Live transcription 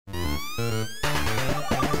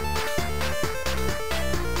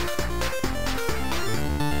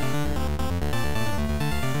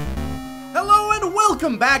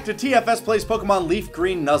Welcome back to TFS Plays Pokemon Leaf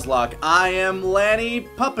Green Nuzlocke. I am Lanny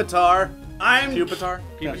Pupitar. I'm Pupitar?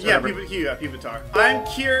 Yeah, Pupitar. I'm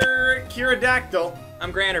Kiradactyl.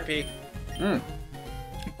 I'm Granterpy.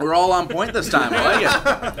 We're all on point this time. I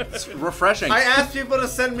like it. It's refreshing. I asked people to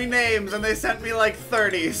send me names, and they sent me like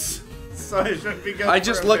 30s. So I should be good. I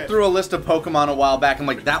just looked through a list of Pokemon a while back. I'm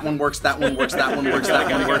like, that one works, that one works, that one works,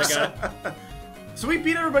 that one works. So we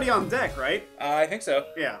beat everybody on deck, right? I think so.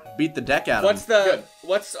 Yeah. Beat the deck out of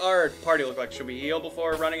What's our party look like? Should we heal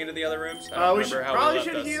before running into the other rooms? We probably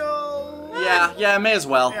should heal. Yeah, may as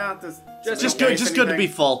well. Yeah, just good to be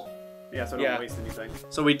full. Yeah, so don't waste anything.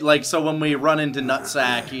 So so when we run into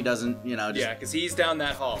Nutsack, he doesn't, you know, just... Yeah, because he's down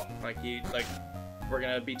that hall. We're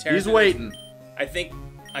gonna be tearing. He's waiting.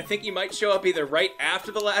 I think he might show up either right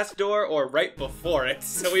after the last door or right before it.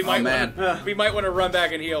 So we might want to run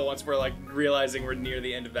back and heal once we're like realizing we're near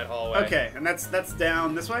the end of that hallway. Okay, and that's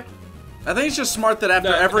down this way? I think it's just smart that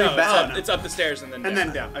after every battle... It's up the stairs and then down. And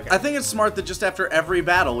then down, okay. I think it's smart that just after every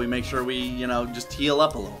battle we make sure we, you know, just heal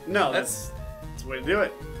up a little. No, that's the way to do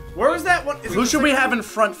it. Where was that one? Who should we have in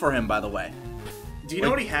front for him, by the way? Do you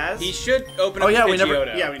know what he has? He should open up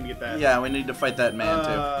Pidgeotto. Yeah, we can get that. Yeah, we need to fight that man,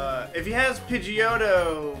 too. If he has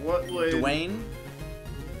Pidgeotto, what would... Dwayne?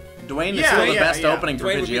 Dwayne is still the best opening for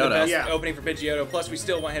Pidgeotto. Would be the best opening for Pidgeotto. Plus, we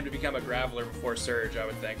still want him to become a Graveler before Surge, I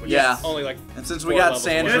would think. Which is only like and since we got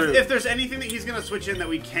Sandrew... If there's anything that he's going to switch in that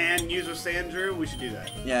we can use with Sandrew, we should do that.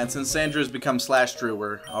 Yeah, and since Sandrew's become Slashdrew,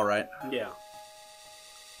 we're alright. Yeah.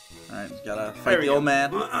 Alright, gotta fight the old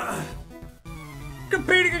man.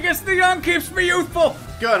 Competing against the young keeps me youthful.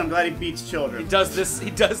 Good, I'm glad he beats children. He does this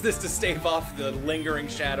to stave off the lingering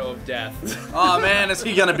shadow of death. Oh man, is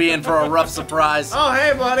he gonna be in for a rough surprise? Oh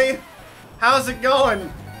hey buddy, how's it going?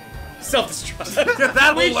 Self-destruct.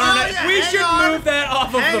 That will learn it. We should move that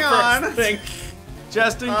off of the first thing.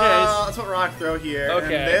 Just in case. Let's put Rock Throw here.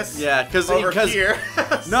 Okay. And this because here.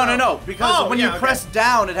 No. Because when you press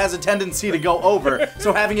down, it has a tendency to go over.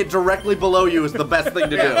 So having it directly below you is the best thing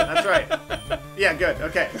to do. That's right. Yeah, good.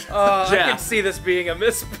 Okay. I can see this being a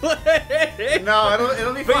misplay. No,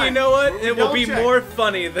 it'll be fine. But you know what? It will be more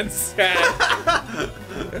funny than sad.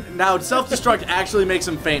 Now, self-destruct actually makes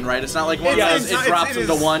him faint, right? It's not like one of those, it drops him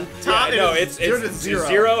to 1. No, it's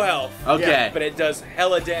 0 health. Okay. Yeah, but it does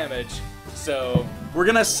hella damage. So we're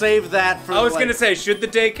gonna save that for. I was gonna say, should the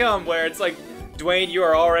day come where it's like, Dwayne, you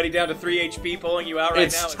are already down to 3 HP, pulling you out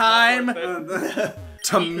right now. It's time to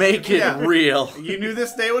make it real. You knew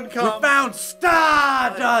this day would come. We found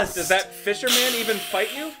Stardust. Does that fisherman even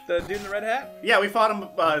fight you? The dude in the red hat? Yeah, we fought him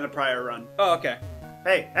in a prior run. Oh, okay.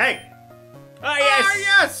 Hey. Ah, yes. Ah,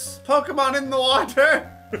 yes. Pokemon in the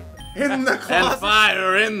water, in the closet, and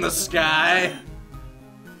fire in the sky.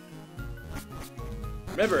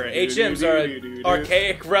 Remember, HMs are an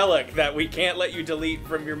archaic relic that we can't let you delete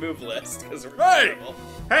from your move list because we're terrible.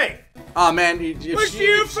 Hey! Oh man, if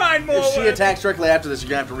she attacks directly after this, you're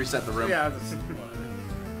gonna have to reset the room. Yeah.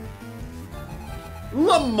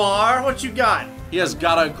 Lamar, what you got? He has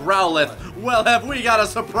got a Growlithe. Well, have we got a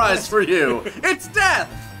surprise for you? It's Death!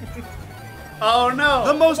 Oh no!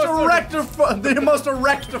 The most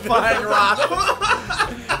rectifying rock.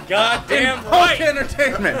 Goddamn right!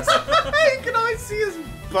 Entertainment. You can always see his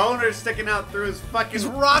boner sticking out through his fucking. He's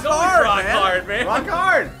rock hard, man. Rock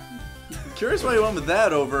hard. Curious why you went with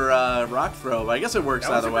that over Rock Throw. I guess it works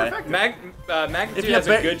either way. Magnitude has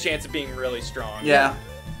a good chance of being really strong. Yeah.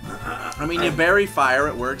 I mean, you bury fire,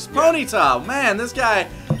 it works. Ponyta, man, this guy,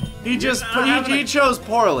 he chose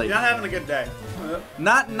poorly. You're not having a good day.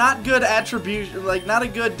 Not good attribution, like not a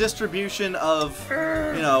good distribution of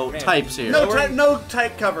types here. No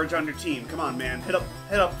type coverage on your team. Come on, man. Hit up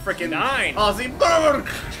frickin' 9. Aussie.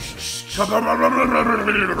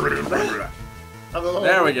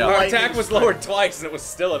 There we go. Our attack was lowered twice and it was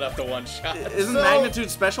still enough to one-shot. Isn't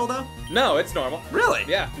magnitude special though? No, it's normal. Really?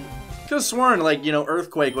 Yeah. Could've sworn like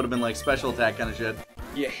Earthquake would have been like special attack kind of shit.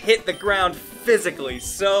 You hit the ground physically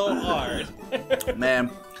so hard.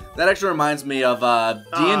 Man. That actually reminds me of a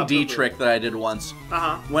D&D trick that I did once.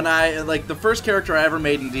 When the first character I ever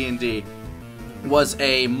made in D&D was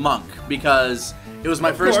a monk because it was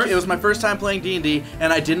my first time playing D&D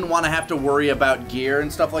and I didn't want to have to worry about gear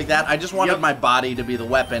and stuff like that. I just wanted my body to be the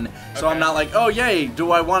weapon. So I'm not like, oh yay,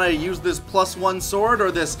 do I want to use this +1 sword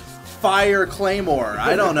or this fire claymore?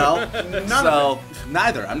 I don't know.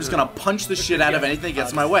 Neither. I'm just gonna punch the shit out of anything that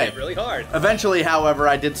gets in my way. Really hard. Eventually, however,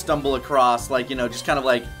 I did stumble across just kind of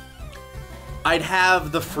like I'd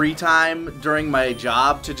have the free time during my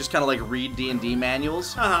job to just kind of like read D&D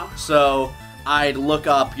manuals. So I'd look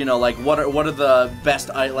up, you know, like what are the best,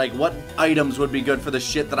 like what items would be good for the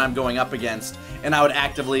shit that I'm going up against, and I would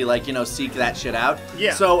actively like, you know, seek that shit out.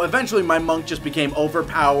 Yeah. So eventually my monk just became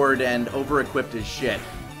overpowered and over-equipped as shit.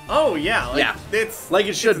 Oh yeah, like, yeah, it's like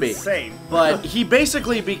it should be. Insane. But he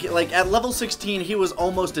basically like at level 16, he was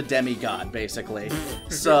almost a demigod basically.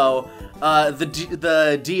 So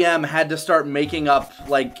the DM had to start making up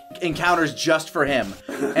like encounters just for him,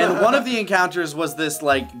 and one of the encounters was this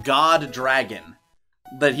like god dragon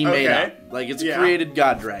that he made up. Like it's created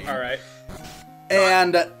god dragon. All right.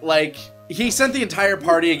 And like he sent the entire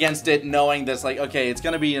party against it, knowing this like, okay, it's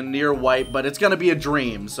gonna be a near wipe, but it's gonna be a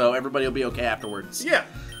dream, so everybody will be okay afterwards. Yeah.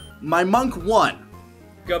 My monk won.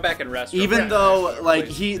 Go back and rest. Even though, like,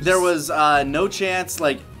 there was no chance,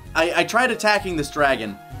 like, I tried attacking this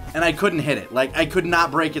dragon, and I couldn't hit it. Like, I could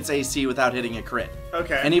not break its AC without hitting a crit.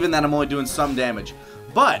 Okay. And even then, I'm only doing some damage.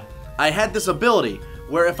 But I had this ability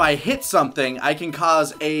where if I hit something, I can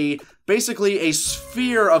cause basically a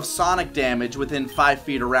sphere of sonic damage within 5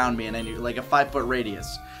 feet around me, and like a 5-foot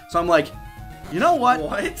radius. So I'm like, you know what?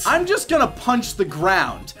 I'm just gonna punch the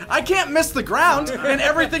ground. I can't miss the ground, and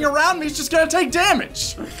everything around me is just gonna take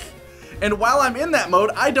damage. And while I'm in that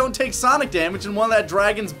mode, I don't take sonic damage, and one of that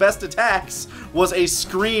dragon's best attacks was a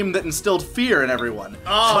scream that instilled fear in everyone.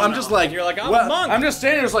 Oh, so I'm just like, you're like, I'm a monk. I'm just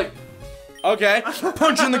standing there just like, okay,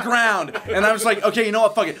 punching the ground. And I'm just like, okay, you know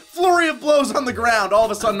what, fuck it. Flurry of blows on the ground. All of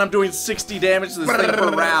a sudden, I'm doing 60 damage to this thing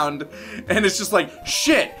per round. And it's just like,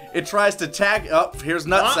 shit. It tries to tag, oh, here's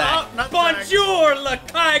Nutsack. Bonjour, Le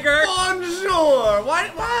Tiger. Bonjour.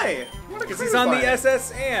 Why? Because he's on the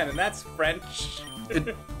SS Anne, and that's French.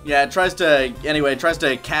 Yeah, it tries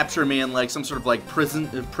to capture me in like some sort of like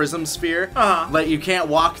prism sphere that you can't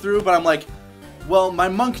walk through, but I'm like, well, my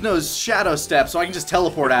monk knows Shadow Step, so I can just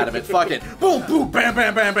teleport out of it. Fuck it. Boom, boom, bam,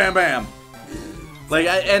 bam, bam, bam, bam. Like,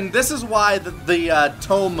 and this is why the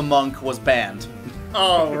Tome Monk was banned.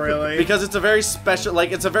 Oh, really? Because it's a very special,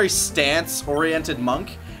 like, it's a very stance-oriented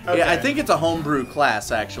monk. Okay. Yeah, I think it's a homebrew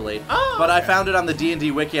class, actually. Oh, but I found it on the D&D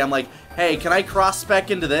wiki. I'm like, hey, can I cross-spec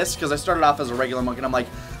into this? Because I started off as a regular monk, and I'm like,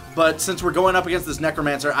 but since we're going up against this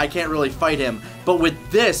necromancer, I can't really fight him. But with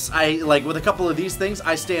this, with a couple of these things,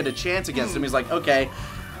 I stand a chance against him. He's like, okay.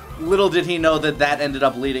 Little did he know that ended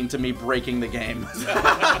up leading to me breaking the game.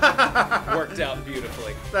 Worked out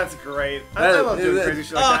beautifully. That's great. I love doing crazy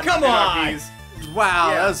shit like that. Oh, come on! Wow,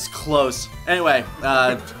 that was close. Anyway,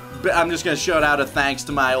 I'm just going to shout out a thanks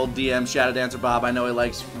to my old DM, Shadow Dancer Bob. I know he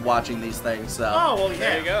likes watching these things, so. Oh, well, yeah.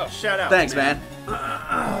 There you go. Shout out. Thanks, man.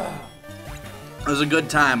 It was a good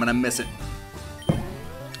time, and I miss it.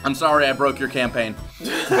 I'm sorry I broke your campaign.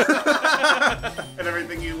 And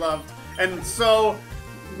everything you loved. And so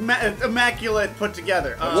immaculate put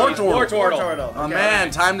together. War Turtle. Okay. Oh, man,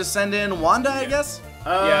 time to send in Wanda, I guess?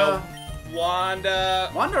 Yeah. Wanda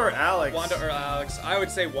or Alex? Wanda or Alex. I would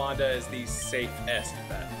say Wanda is the safest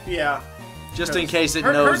bet. Yeah. Just in case it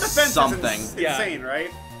her knows defense something. Is insane, right?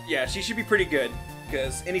 Yeah, she should be pretty good.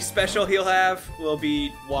 Because any special he'll have will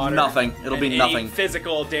be water. Nothing. It'll be nothing.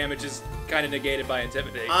 Physical damage is kind of negated by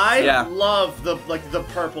Intimidate. I love the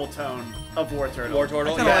purple tone of War Turtle. War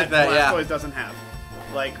Turtle, I like that, Blastoise doesn't have.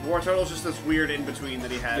 Like, War Turtle's just this weird in-between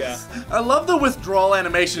that he has. Yeah. I love the withdrawal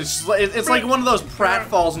animation. It's like one of those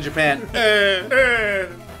pratfalls in Japan. It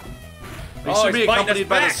should be accompanied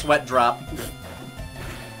by the sweat drop.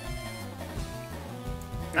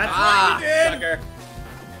 That's what you did! Sucker.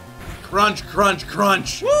 Crunch, crunch,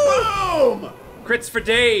 crunch. Woo! Boom! Crits for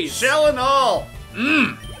days. Shell and all.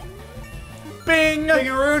 Mmm. Bing.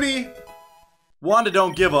 Bing-a-rooney. Wanda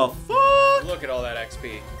don't give a fuck. Look at all that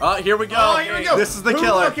XP. Here we go. Oh, here we go. This is the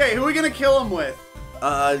killer. Okay, who are we gonna kill him with?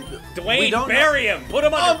 Dwayne, bury him. Put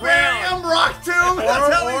him on the ground. Bury him, Rock Tomb.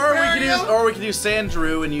 That's how we bury him. Or we could use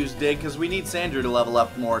Sandrew and use Dig, because we need Sandrew to level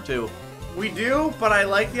up more, too. We do, but I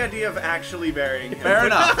like the idea of actually burying him. Fair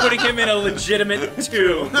enough. Putting him in a legitimate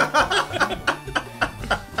tomb.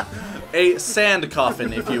 A sand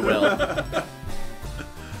coffin, if you will.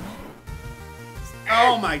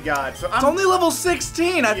 Oh my god. So it's only level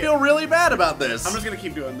 16. I feel really bad about this. I'm just gonna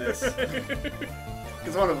keep doing this.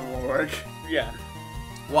 Because one of them will work. Yeah.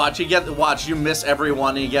 Watch, you miss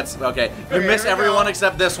everyone, he gets, okay. You miss everyone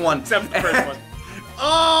except this one. Except the first one.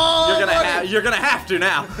 Oh, you're gonna have to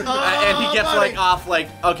now. And he gets like off like,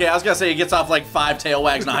 okay, I was gonna say he gets off like 5 tail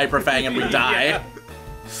wags and a hyper fang and we die. Yeah.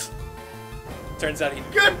 Turns out he.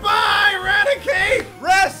 Goodbye, Eradicate!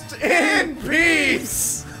 Rest in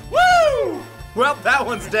peace! Woo! Well, that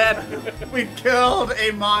one's dead. We killed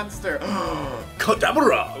a monster.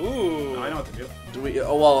 Kadabra. Ooh. Oh, I know what to do. Do we?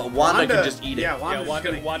 Oh well, Wanda can just eat it. Yeah,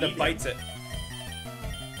 Wanda bites it.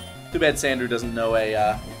 Too bad Sandru doesn't know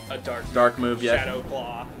a dark move yet. Shadow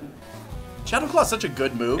Claw. Shadow Claw is such a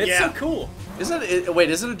good move. It's so cool. Isn't it? Wait,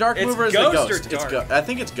 is it a dark It's move or is it ghost ghost? or dark? I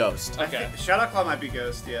think it's ghost. Okay. Shadow Claw might be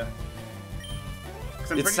Ghost, yeah.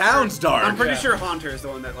 It sounds dark. I'm pretty sure Haunter is the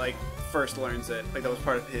one that like first learns it. Like that was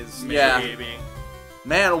part of his Maybe.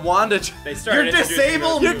 Man, Wanda. You're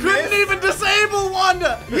disabled. You couldn't even disable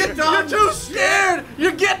Wanda. You're too scared.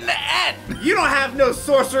 You're getting at. You don't have no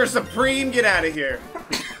Sorcerer Supreme. Get out of here.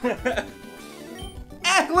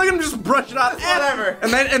 Look at him just brush it off. Whatever.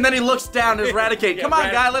 And then he looks down to Eradicate. Come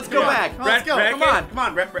on, guy, let's go back. Let's go. Come on. Come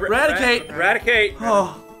on. Eradicate. Eradicate.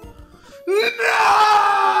 Oh. No!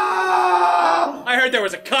 I heard there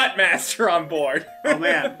was a cut master on board. Oh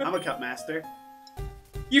man, I'm a cut master.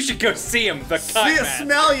 You should go see him, the cut master.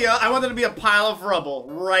 Smell ya. I want there to be a pile of rubble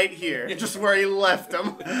right here, just where he left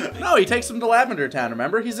him. No, he takes him to Lavender Town.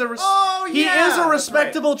 Remember, he is a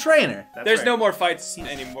respectable trainer. There's no more fights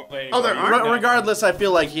anymore. Oh, there aren't. Regardless, I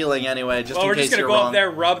feel like healing anyway. Just in case we're just gonna you're go wrong. up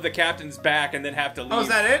there, rub the captain's back, and then have to leave. Oh, is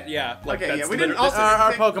that it? Yeah. Okay. That's Yeah. We didn't. Also,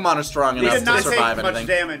 our Pokemon are strong we enough did not to survive take anything. much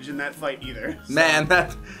damage in that fight either. So. Man,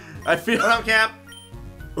 that I feel. What up, Cap?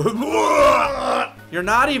 You're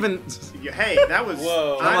not even. Hey, that was.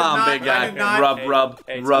 Whoa. Come on, big guy. Rub.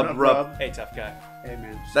 Hey, tough guy. Hey,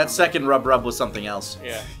 man. That second rub was something else.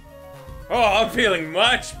 Yeah. Oh, I'm feeling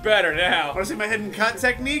much better now. Want to see my hidden cut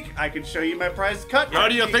technique? I can show you my prized cut. How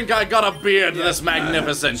do you think I got a beard this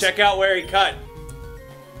magnificent? Check out where he cut.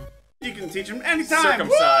 You can teach him anytime.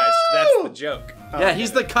 Circumcised. Woo! That's the joke. Yeah,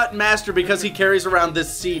 he's the cut master because he carries around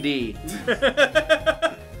this CD.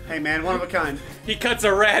 Hey man, one of a kind. He cuts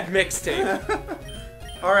a rad mixtape.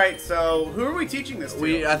 All right, so who are we teaching this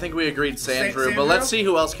to? I think we agreed Sandru, Sandru? but let's see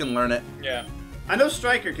who else can learn it. Yeah. I know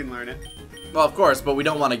Striker can learn it. Well, of course, but we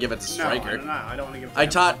don't want to give it to Striker. No, I don't want to give it to I him.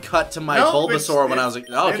 taught cut to my Bulbasaur when I was like,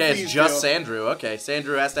 okay, it's just Sandru. Okay,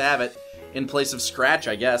 Sandru has to have it in place of Scratch,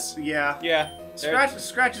 I guess. Yeah. Yeah.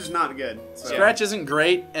 Scratch is not good. So. Scratch isn't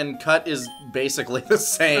great, and cut is basically the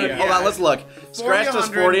same. Yeah. Hold on, let's look. Scratch does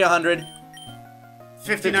 40, 100.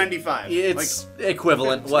 50, 95. It's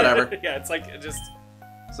equivalent, whatever. Yeah, it's like just.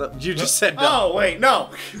 So you just said no. Oh wait, no.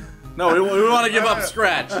 No, we want to give up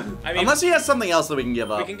Scratch. I mean, unless he has something else that we can give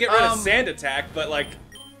up. We can get rid of Sand Attack, but like,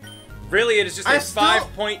 really, it is just a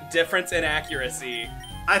 5-point difference in accuracy.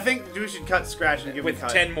 I think we should cut Scratch and give him with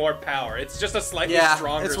cut. 10 more power. It's just a slightly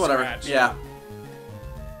stronger it's whatever. Scratch. Yeah.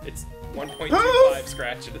 It's 1.25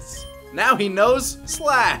 scratches. Now he knows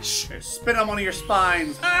Slash. Here, spit on one of your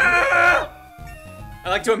spines. Ah! I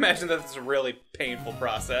like to imagine that it's a really painful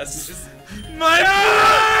process. Just my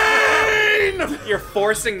brain! You're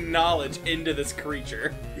forcing knowledge into this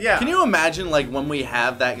creature. Yeah. Can you imagine, like, when we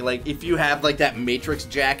have that, like, if you have, like, that Matrix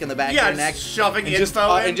Jack in the back of your neck? Shoving and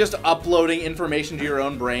info in. And just uploading information to your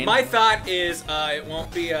own brain? My thought is, it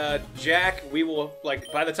won't be Jack. We will,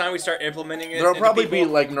 like, by the time we start implementing it, there'll probably be,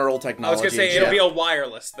 like, neural technology. I was gonna say, it'll be a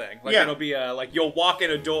wireless thing. Like, it'll be, like, you'll walk in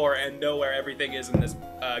a door and know where everything is in this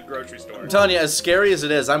grocery store. I'm telling you, as scary as it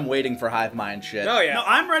is, I'm waiting for hive mind shit. Oh, yeah. No,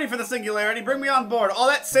 I'm ready for the singularity. Bring me on board. All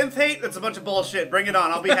that synth hate, that's a bunch of bullshit. Bring it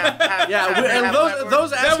on. I'll be happy. And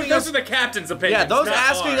those asking those us, are the captain's opinions. Yeah, those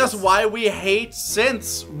asking us why we hate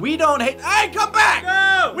synths, we don't hate. Hey, come back!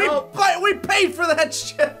 No! We paid for that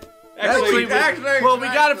shit. Actually, we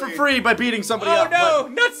got it for free by beating somebody up. Oh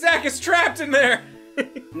no! Nutsack is trapped in there!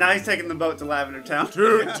 Now he's taking the boat to Lavender Town.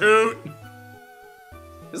 Toot, toot.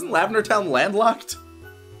 Isn't Lavender Town landlocked?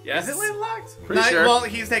 Yes. Is it landlocked? Pretty sure. Well,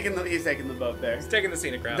 he's taking the boat there. He's taking the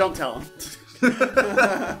scenic route. Don't tell him.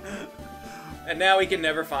 And now we can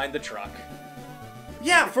never find the truck.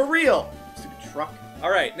 Yeah, for real. Stupid truck.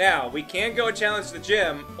 Alright, now, we can go challenge the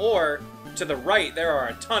gym, or to the right, there are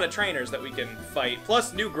a ton of trainers that we can fight,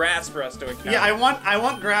 plus new grass for us to encounter. Yeah, I want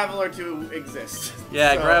Graveler to exist.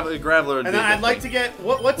 Yeah, so, Graveler would and be then I'd like to get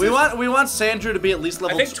what's we want Sandru to be at least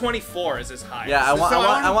level. I think 24 is his highest. Yeah, I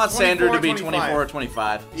want Sandru to be 24 24 or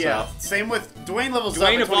 25. Yeah, so. same with Dwayne levels up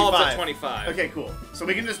Dwayne at 25. evolves at 25. Okay, cool. So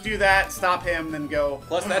we can just do that, stop him, then go.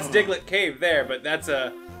 Plus that's Diglett Cave there, but that's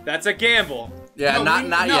a gamble. Yeah, no,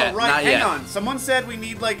 not yet. Right, not hang yet. on. Someone said we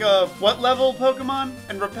need like a what level Pokemon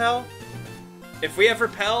and Repel? If we have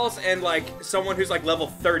repels and like someone who's like level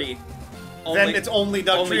 30, then it's only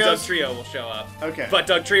Doug Only Doug Trio will show up. Okay. But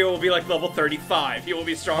Doug Trio will be like level 35. He will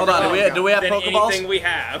be stronger. Hold on, do we have than Pokeballs? anything we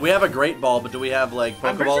have. We have a Great Ball, but do we have like Pokeballs?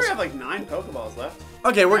 I'm pretty sure we have like 9 Pokeballs left.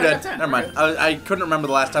 Okay, we're Yeah, I good. got 10. Never mind. We're I couldn't remember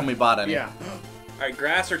the last time we bought any. Yeah. Alright,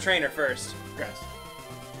 grass or trainer first? Grass.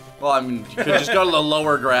 Well, I mean, you could just go to the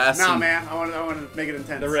lower grass. No, man. I want to make it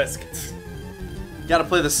intense. The risk. You gotta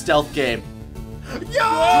play the stealth game. Yo! Drowsy!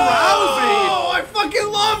 Oh, I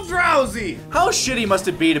fucking love Drowsy! How shitty must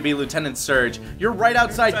it be to be Lieutenant Surge? You're right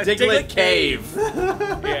outside Diglett Cave.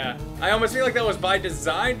 Yeah. I almost feel like that was by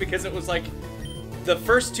design because it was like the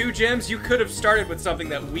first 2 gyms you could have started with something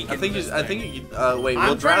that weakened. Wait,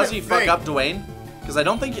 will Drowsy fuck up Dwayne? Because I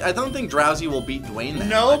don't think Drowsy will beat Dwayne that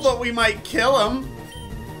much. But we might kill him.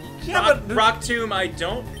 Yeah, Rock Tomb, I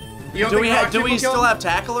don't. Do we still have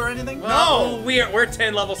tackle or anything? No, we're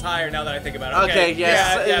 10 levels higher now that I think about it. Okay,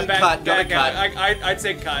 yes. Cut. Cut. I'd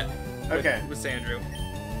say cut. Okay. With Sandrew.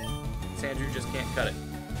 Sandrew just can't cut it.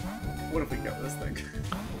 What if we kill this thing?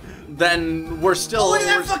 Then we're still. Look at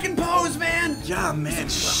that fucking pose, man! Yeah, man.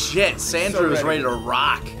 Shit, Sandrew is ready to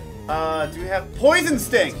rock. Do we have Poison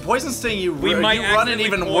Sting? Poison Sting, you Then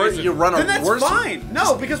that's fine.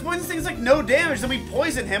 No, because Poison Sting is like no damage. Then we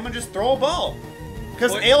poison him and just throw a ball.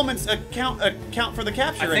 Because ailments account for the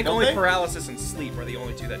capture. I think only paralysis and sleep are the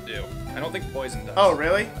only 2 that do. I don't think poison does. Oh,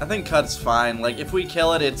 really? I think cut's fine. Like if we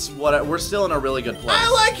kill it, it's what we're still in a really good place. I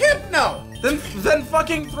like Hypno. Then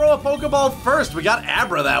fucking throw a Pokeball first. We got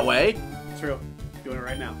Abra that way. True. Doing it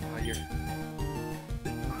right now. You're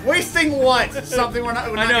wasting what? Something we're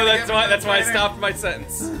not. I know that's why I stopped my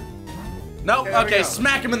sentence. Nope. Okay,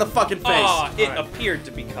 smack him in the fucking face. Oh, it appeared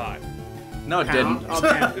to be caught. No, it didn't. Oh,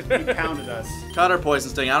 he pounded us. Cut or Poison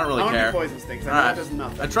Sting. I don't really care. I want Poison Sting. Alright. Does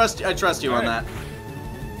nothing. I trust you on that.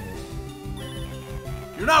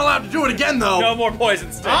 You're not allowed to do it again, though. No more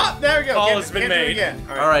Poison Sting. Ah, there we go. Call has been made.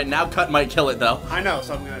 All right, now Cut might kill it though. I know,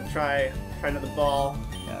 so I'm gonna try another ball.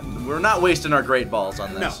 Yeah, we're not wasting our great balls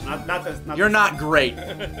on this. No, not this. You're not great.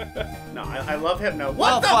 No, I love Hypno.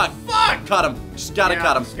 What the fuck? Cut him. Just gotta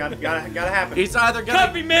cut him. Just gotta happen. He's either gonna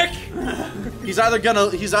cut me, Mick. He's either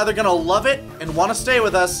gonna love it and want to stay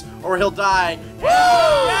with us, or he'll die.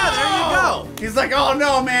 Yeah, there you go. He's like, oh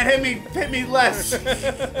no, man, hit me less.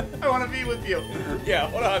 I want to be with you.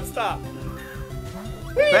 Yeah, hold on, stop.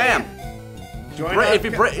 Bam.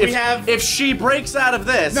 If she breaks out of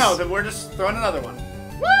this, no, then we're just throwing another one.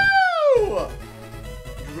 Woo!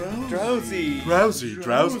 Drowsy. Drowse.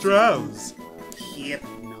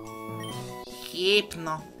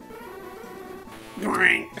 Hypno.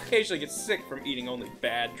 Occasionally get sick from eating only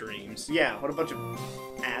bad dreams. Yeah, what a bunch of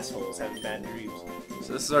assholes having bad dreams.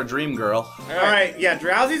 So this is our dream girl. Alright, yeah,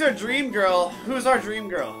 Drowsy's our dream girl. Who's our dream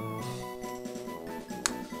girl?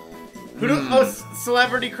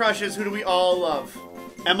 Celebrity crushes, who do we all love?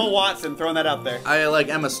 Emma Watson, throwing that out there. I like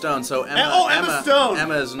Emma Stone, so Emma. Emma Stone!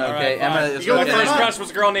 Emma is an okay. Right, Emma is my okay. first crush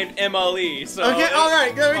was a girl named Emma Lee, so... Okay,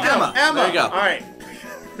 alright, there we go. Emma. There you go. Alright.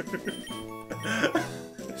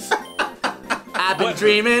 I've been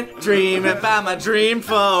dreaming about my dream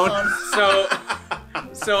phone.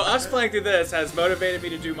 So us playing through this has motivated me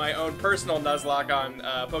to do my own personal Nuzlocke on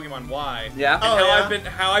Pokemon Y. Yeah. And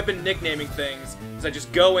how I've been nicknaming things is I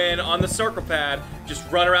just go in on the circle pad, just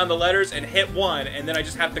run around the letters and hit 1, and then I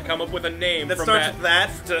just have to come up with a name that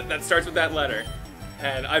starts with that letter.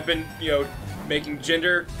 And I've been, making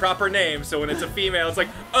gender proper names, so when it's a female, it's like,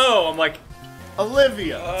 oh, I'm like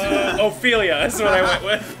Olivia. Ophelia is what I went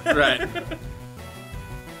with. Right.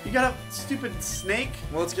 You got a stupid snake?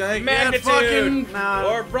 Well, it's gonna Magnitude, get fucking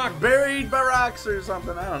or rock buried by rocks or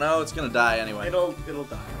something. I don't know. It's gonna die anyway. It'll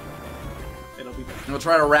die. It'll be dead. It'll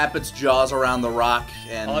try to wrap its jaws around the rock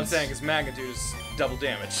and. All I'm saying is magnitude is double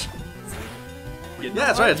damage. Yeah,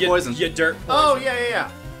 that's right. It's poison. You dirt. Poison. Oh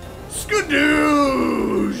yeah.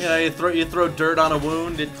 Skadoosh! Yeah, you throw dirt on a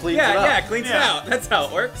wound, it cleans it up. Yeah, it cleans it out. That's how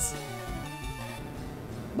it works.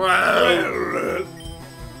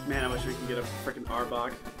 Man, I wish we could get a freaking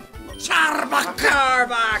Arbok. Charbok!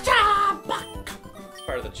 It's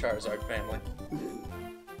part of the Charizard family.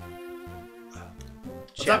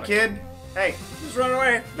 What's up, kid? Hey, just run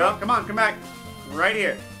away. No, come on, come back. Right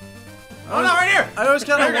here. Oh no, right here! I always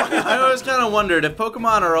kind of wondered if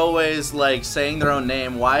Pokemon are always like saying their own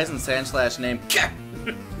name. Why isn't Sandslash name?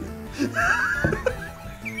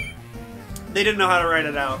 They didn't know how to write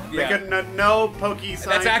it out. Yeah. They couldn't. No Poke scientist.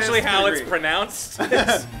 That's actually how it's pronounced.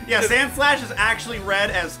 Yeah, Sandslash is actually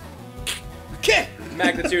read as K.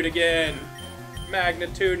 Magnitude again.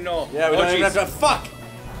 Magnitudinal. Yeah, we don't even have to fuck.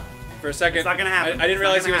 For a second, it's not gonna happen. I didn't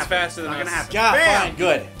realize he was faster than us. Not gonna happen. God, Bam! fine,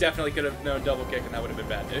 good. Definitely could have known double kick, and that would have been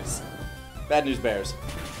bad news. Bad news bears.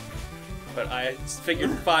 But I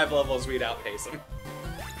figured 5 levels we'd outpace him.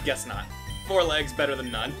 Guess not. 4 legs better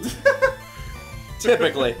than none.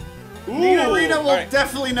 Typically. Nina will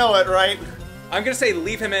definitely know it, right? I'm gonna say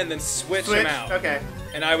leave him in, then switch him out. Okay.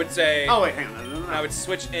 And I would say. Oh wait, hang on. No. I would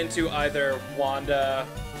switch into either Wanda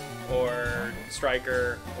or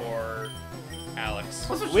Striker, or Alex.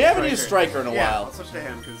 We haven't used Striker in a while. Let's switch to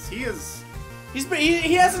him, because he is...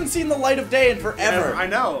 He hasn't seen the light of day in forever. I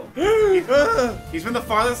know. He's been the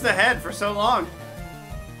farthest ahead for so long.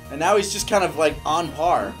 And now he's just kind of like on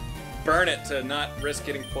par. Burn it to not risk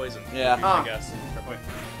getting poisoned. Yeah. I guess. Fair point.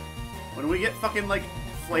 When we get fucking like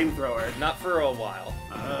flamethrower. Not for a while.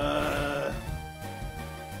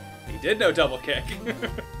 He did no double kick.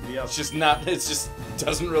 Yep. It's just not. It just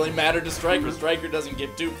doesn't really matter to Striker. Striker doesn't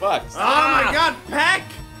give 2 fucks. Oh my god, Peck!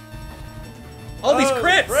 All these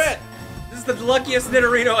crits! Crit. This is the luckiest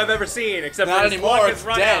Nidorino I've ever seen, except Not for his anymore, luck it's has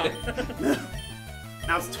run dead. out.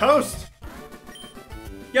 Now it's toast.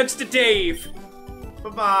 Youngster Dave.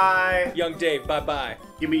 Bye-bye. Young Dave, bye-bye.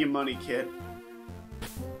 Give me your money, kid.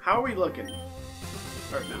 How are we looking?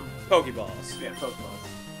 Right now. Pokeballs. Yeah, Pokeballs.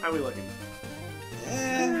 How are we looking?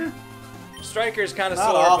 Striker's kind of Not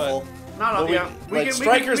sore, awful. but... Not awful, yeah.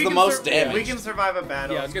 Striker's the most damage. We can survive a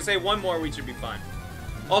battle. Yeah, I was gonna say one more, we should be fine.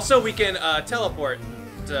 Also, we can teleport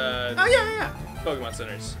to Pokemon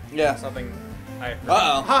centers. Yeah. Something I... Uh-oh.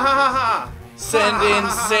 Ha ha ha ha! Send in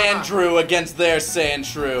Sandshrew against their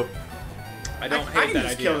Sandshrew. I don't I hate can that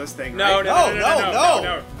just idea. kill this thing, No. right?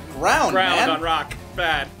 No. Ground, man. On rock.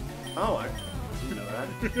 Bad. Oh, I didn't know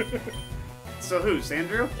that. So who?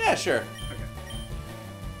 Sandrew? Yeah, sure. Okay.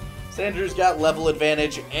 Sandrew's got level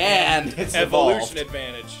advantage and it's Evolution evolved.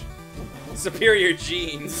 advantage. Superior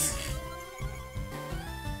genes.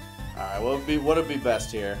 Alright, what would be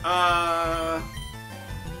best here?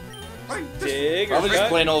 Dig or Probably just cut?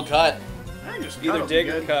 plain old cut. I can just Either dig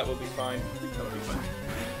or cut will be fine.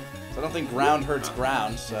 So I don't think ground hurts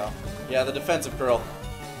ground, so... Yeah, the defensive curl.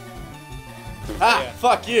 Ha! Yeah.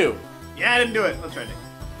 Fuck you! Yeah, I didn't do it. Let's try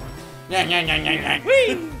dig.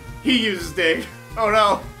 Whee! He uses dig. Oh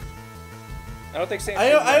no. I don't think Sam.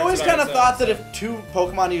 I always kind of thought that if 2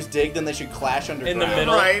 Pokemon use dig, then they should clash underground. In the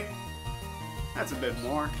middle. Right. That's a bit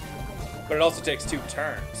more. But it also takes 2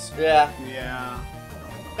 turns. Yeah. Yeah.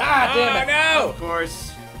 Ah, damn it! No! Of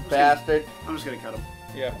course. Bastard. I'm just gonna cut him.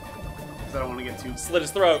 Yeah. Because I don't want to get too... Slit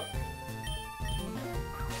his throat.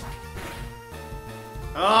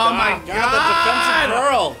 Oh my god! The defensive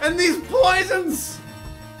curl! And these poisons!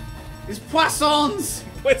 These poissons!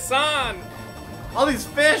 Poisson! All these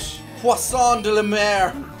fish! Poisson de la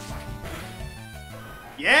mer.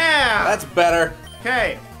 Yeah! That's better.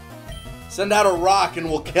 Okay. Send out a rock and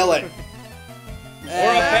we'll kill it. Or a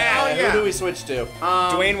bat. Oh, yeah. Who do we switch to?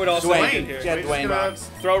 Dwayne would also Dwayne. like it here. Yeah, We're just Dwayne. gonna-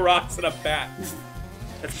 Throw rocks at a bat.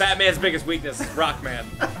 That's Batman's biggest weakness, is Rockman.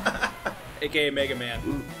 AKA Mega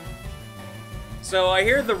Man. So I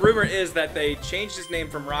hear the rumor is that they changed his name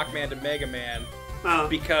from Rockman to Mega Man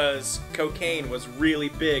because cocaine was really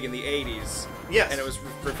big in the 80s. Yes. And it was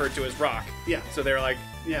referred to as rock. Yeah. So they were like,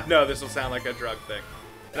 Yeah. no, this will sound like a drug thing.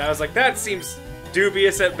 And I was like, that seems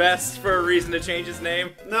dubious at best for a reason to change his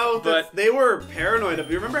name. No, but they were paranoid of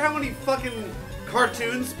you. Remember how many fucking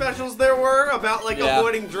cartoon specials there were about, like,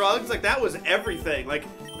 avoiding drugs? Like, that was everything. Like,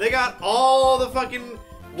 they got all the fucking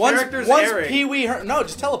characters airing. Pee-wee Herman... No,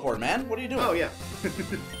 just teleport, man. What are you doing? Oh, yeah.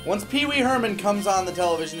 Once Pee-wee Herman comes on the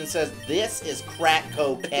television and says, "This is crack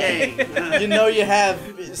cocaine," you know you have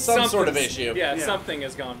some sort of issue. Yeah, something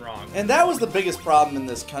has gone wrong. And that was the biggest problem in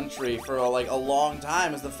this country for like a long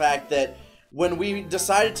time, is the fact that when we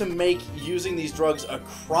decided to make using these drugs a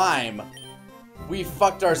crime, we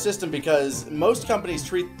fucked our system, because most countries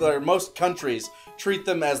treat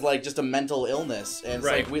them as like just a mental illness, and it's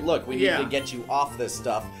like, we need to get you off this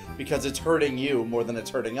stuff because it's hurting you more than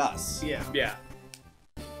it's hurting us. Yeah. Yeah.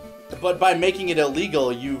 But by making it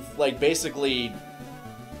illegal, you've like basically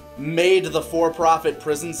made the for-profit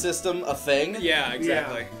prison system a thing. Yeah,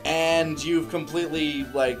 exactly. And you've completely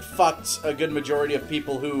like fucked a good majority of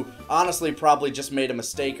people who honestly probably just made a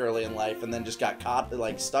mistake early in life and then just got caught,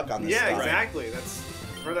 like stuck on this stuff. Yeah, exactly. That's,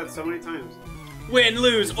 I've heard that so many times. Win,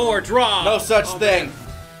 lose, or draw. No such thing.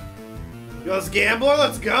 Man. Yo, let's gambler,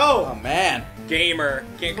 let's go. Oh man. Gamer.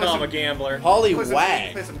 Can't call him a gambler.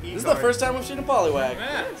 Poliwag. This is the first time we've seen a Poliwag.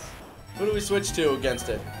 Yeah. Who do we switch to against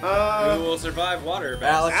it? Who will survive water?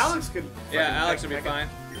 Alex. Alex could. Yeah, Alex would be fine.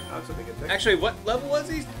 Alex would be good. Actually, what level was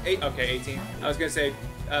he? 8. Okay, 18. I was gonna say,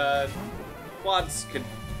 quads could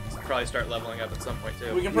probably start leveling up at some point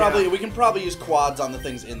too. We can probably use quads on the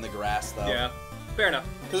things in the grass though. Yeah, fair enough.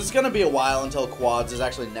 Because it's gonna be a while until quads is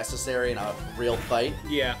actually necessary in a real fight.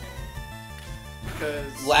 Yeah.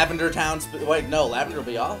 Because Lavender Town's... Wait, no, Lavender will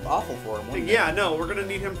be awful for him, wouldn't it? Yeah, no, we're gonna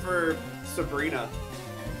need him for Sabrina.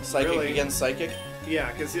 Psychic really. against Psychic?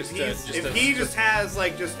 Yeah, because if he just has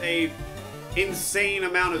like just a insane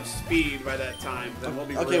amount of speed by that time, then we'll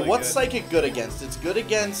be okay, really what's good. Psychic good against? It's good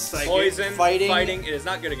against Psychic. Poison, fighting. It is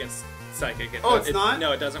not good against Psychic. It's not?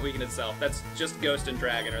 No, it doesn't weaken itself. That's just Ghost and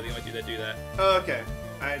Dragon are the only two that do that. Oh, okay.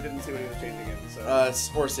 I didn't see what he was changing in, so... It's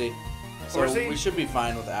Horsey. So Horsey? we should be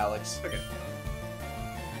fine with Alex. Okay.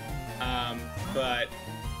 But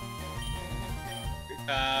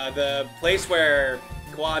the place where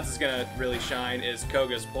Quads is gonna really shine is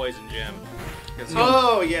Koga's Poison Gem.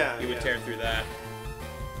 Oh, yeah. He would tear through that.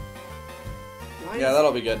 Yeah,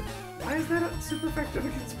 that'll be good. Why is that super effective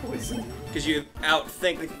against poison? Because you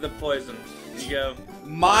outthink the poison. You go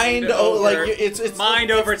mind over, like it's mind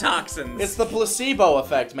over toxins. It's the placebo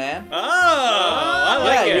effect, man. Oh, I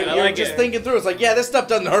like it. You're just thinking through. It's like, yeah, this stuff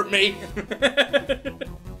doesn't hurt me.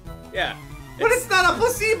 Yeah. But it's not a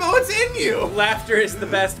placebo, it's in you! Laughter is the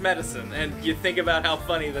best medicine, and you think about how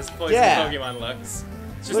funny this poison Pokemon looks.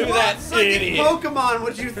 Just look at that idiot. Pokemon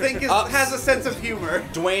would you think has a sense of humor?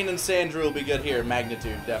 Dwayne and Sandra will be good here.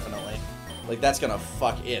 Magnitude, definitely. Like, that's gonna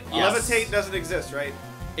fuck it. Yes. Levitate doesn't exist, right?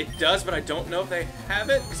 It does, but I don't know if they have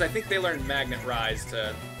it, because I think they learned Magnet Rise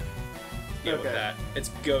to deal with that. It's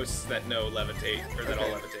ghosts that know Levitate, or that all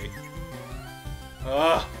levitate.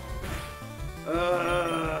 Ugh.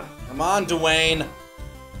 Come on, Dwayne.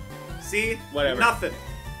 See? Whatever. Nothing.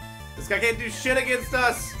 This guy can't do shit against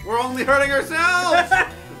us. We're only hurting ourselves.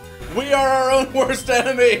 We are our own worst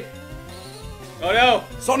enemy. Oh no!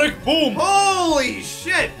 Sonic Boom! Holy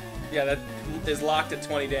shit! Yeah, that is locked at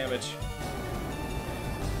 20 damage.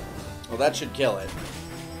 Well, that should kill it.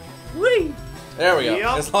 Whee! There we go.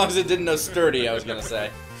 Yep. As long as it didn't know sturdy, I was gonna say.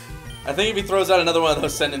 I think if he throws out another one of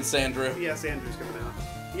those, send in Sandrew. Yeah, Sandrew's coming out.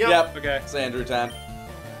 Yep. Okay. Sandrew time.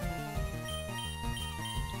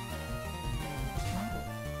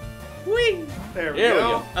 Whee! There we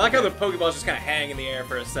go. I like how the Pokeballs just kind of hang in the air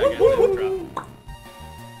for a second and then drop.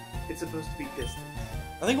 It's supposed to be distant.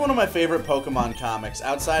 I think one of my favorite Pokemon comics,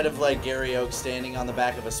 outside of like Gary Oak standing on the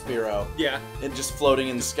back of a Spearow, and just floating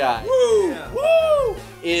in the sky. Woo! Yeah. Woo!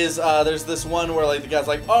 Is there's this one where like the guy's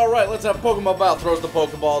like, all right, let's have Pokemon battle. Throws the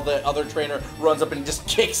Pokeball, the other trainer runs up and just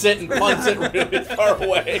kicks it and punts it really far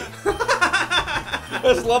away. I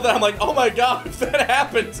just love that. I'm like, oh my god, if that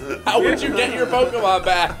happens, how would you get your Pokemon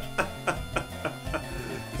back?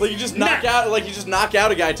 Like you just knock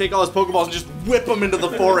out a guy, take all his Pokeballs, and just whip him into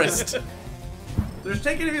the forest. They're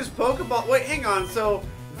taking his Pokeball. Wait, hang on. So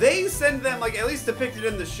they send them, like at least depicted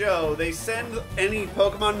in the show, they send any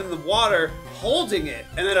Pokemon in the water holding it,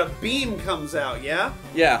 and then a beam comes out. Yeah.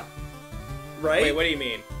 Yeah. Right. Wait, what do you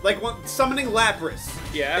mean? Like summoning Lapras.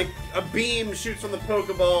 Yeah. Like, a beam shoots from the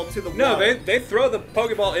Pokeball to the water. No, they throw the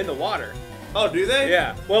Pokeball in the water. Oh, do they?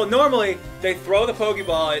 Yeah. Well, normally they throw the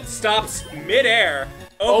Pokeball, it stops midair,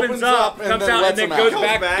 opens up, comes out, and then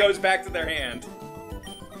goes back to their hand.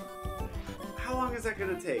 How long is that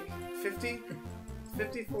going to take? 50?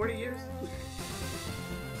 50, 40 years?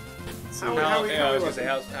 How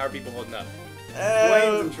are people holding up?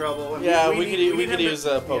 Dwayne's in trouble. We could use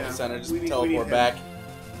a Poke Center, just teleport back.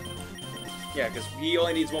 Yeah, because he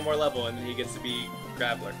only needs one more level and then he gets to be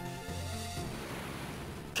Grappler.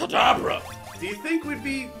 Kadabra! Do you think we'd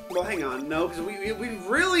be... Well, hang on. No, because we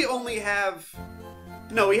really only have...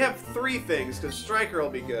 No, we have 3 things, because Striker will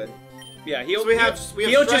be good. Yeah, he'll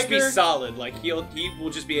just be solid. Like he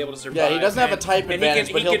will just be able to survive. Yeah, he doesn't have a type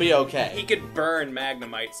advantage, but he'll be okay. He could burn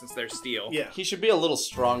Magnemite since they're steel. Yeah, he should be a little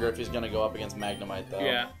stronger if he's gonna go up against Magnemite, though.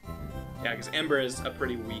 Yeah, because Ember is a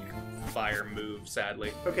pretty weak fire move,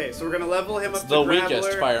 sadly. Okay, so we're gonna level him up. It's the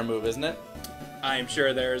weakest fire move, isn't it? I'm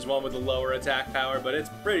sure there's one with a lower attack power, but it's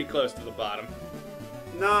pretty close to the bottom.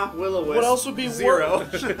 Nah, Will-O-Wisp. What else would be 0?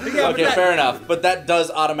 Yeah, okay, fair enough. But that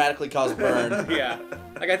does automatically cause burn. Yeah,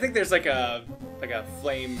 like I think there's like a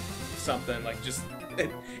flame something like just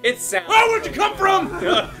it sounds. Oh, where'd you come from?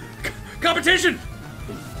 Competition.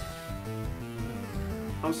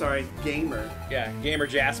 I'm sorry, Gamer. Yeah, Gamer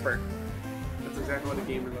Jasper. That's exactly what a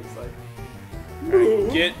gamer looks like.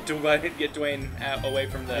 Right, get Dwayne away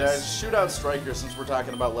from this. Yeah, shoot out Striker since we're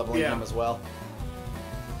talking about leveling him as well.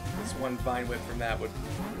 This one Vine Whip from that would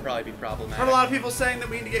probably be problematic. I've heard a lot of people saying that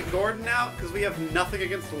we need to get Gordon out because we have nothing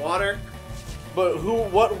against water. But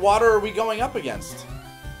what water are we going up against?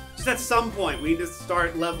 Just at some point, we need to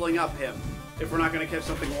start leveling up him. If we're not going to catch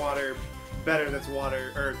something better that's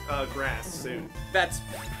water, or grass soon. That's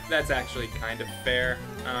actually kind of fair.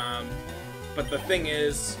 But the thing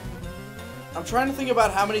is... I'm trying to think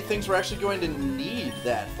about how many things we're actually going to need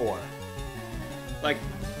that for. Like...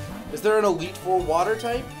 Is there an Elite Four water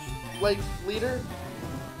type, like, leader?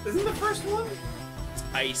 Isn't the first one? It's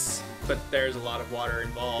ice, but there's a lot of water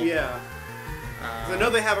involved. Yeah. I know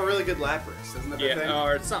they have a really good Lapras, isn't that the thing?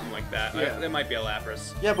 Or something like that. Yeah. There might be a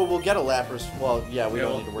Lapras. Yeah, but we'll get a Lapras. Well, yeah, we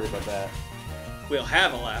don't need to worry about that. We'll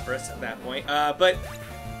have a Lapras at that point. But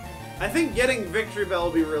I think getting Victory Bell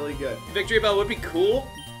will be really good. Victory Bell would be cool.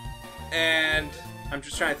 And I'm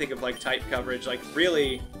just trying to think of like type coverage. Like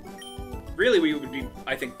really we would be,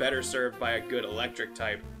 I think, better served by a good electric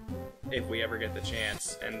type if we ever get the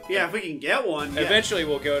chance. And yeah, if we can get one. Yeah. Eventually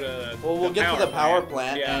we'll go to. Well, we'll get to the power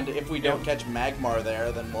plant, yeah. and if we don't catch Magmar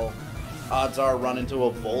there, then we'll, odds are, run into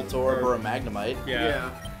a Voltorb or a Magnemite. Yeah.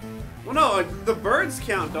 Well, no, the birds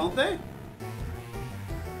count, don't they?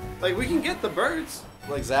 Like, we can get the birds.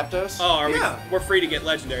 Like Zapdos? Oh, we're free to get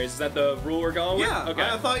legendaries. Is that the rule we're going with? Yeah. Okay.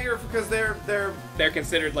 I thought you were, because they're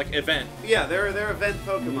considered like event. Yeah, they're event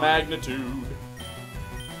Pokemon. Magnitude.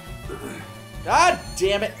 God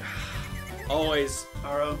damn it! Always.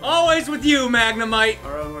 Our own. Always with you, Magnemite.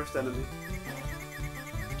 Our own worst enemy.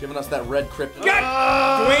 Giving us that red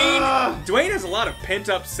kryptonite. Dwayne has a lot of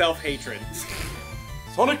pent-up self-hatred.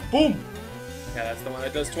 Sonic Boom! Yeah, that's the one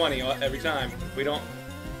that does 20 every time. We don't...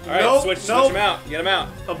 Alright, Alright, switch him out. Get him out.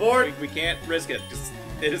 Abort. We can't risk it.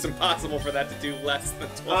 It is impossible for that to do less than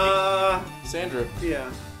 20. Sandra.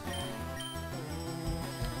 Yeah.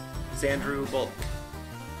 Sandrew Bulk.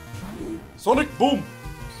 Sonic Boom!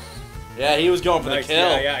 Yeah, he was going for the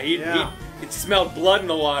kill. Yeah, he smelled blood in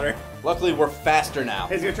the water. Luckily, we're faster now.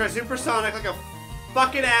 He's gonna try Supersonic like a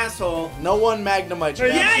fucking asshole. No one Magnemite should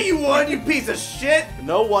Yeah, have... you would, you piece of shit!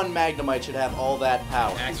 No one Magnemite should have all that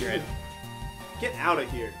power. Accurate. Get out of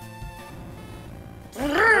here.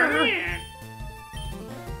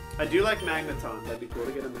 I do like Magneton. That'd be cool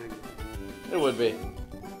to get a Magneton. It would be.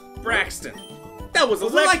 Braxton. That was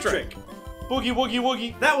electric. Boogie Woogie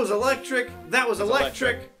Woogie. That was electric. That was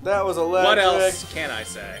electric. That was electric. What else can I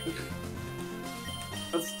say?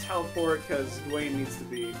 Let's teleport because Dwayne needs to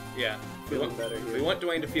be feeling better here. We want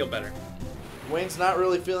Dwayne to feel better. Wayne's not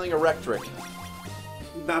really feeling electric.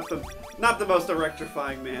 Not the most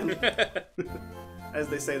electrifying man. As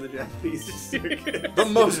they say in the Japanese circuit. The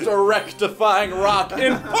most erectifying rock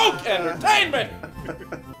in folk entertainment!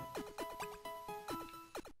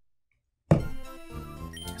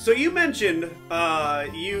 So you mentioned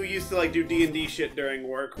you used to like do D&D shit during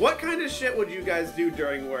work. What kind of shit would you guys do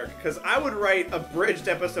during work? Because I would write abridged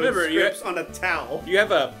episode scripts on a towel. You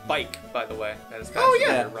have a bike, by the way. That is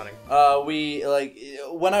yeah. running. We like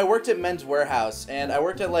when I worked at Men's Warehouse, and I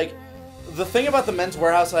worked at like the thing about the Men's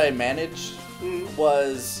Warehouse I managed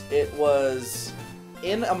was it was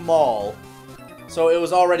in a mall. So it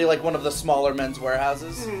was already like one of the smaller Men's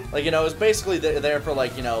Warehouses. Like, you know, it was basically there for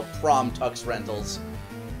like, you know, prom tux rentals.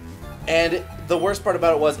 And the worst part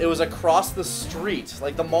about it was across the street.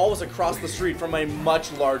 Like, the mall was across the street from a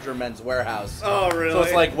much larger Men's Warehouse. Oh, really? So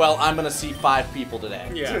it's like, well, I'm gonna see 5 people today.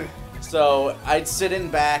 Yeah. So I'd sit in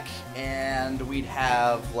back, and we'd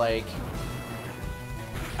have, like...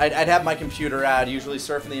 I'd have my computer out, usually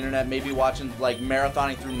surfing the internet, maybe watching, like,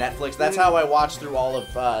 marathoning through Netflix. That's how I watched through all of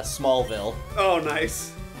Smallville. Oh,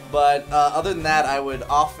 nice. But other than that, I would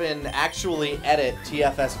often actually edit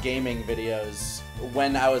TFS gaming videos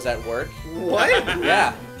when I was at work. What?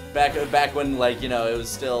 Yeah. Back when, like, you know, it was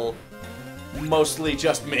still mostly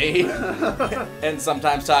just me. And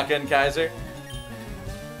sometimes Taka and Kaiser.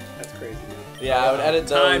 That's crazy, man. Yeah, I would edit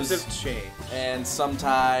those. Times have changed. And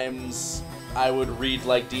sometimes I would read,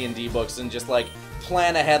 like, D&D books and just, like,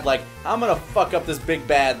 plan ahead, like, I'm gonna fuck up this big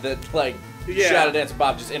bad that, like, Shadow Dancer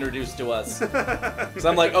Bob just introduced to us. So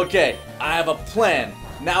I'm like, okay, I have a plan.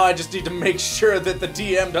 Now I just need to make sure that the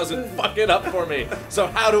DM doesn't fuck it up for me. So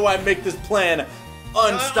how do I make this plan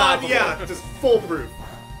unstoppable? Yeah, just foolproof.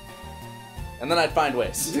 And then I'd find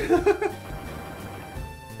ways.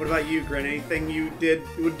 What about you, Grin? Anything you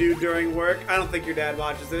would do during work? I don't think your dad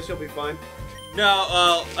watches this. You'll be fine.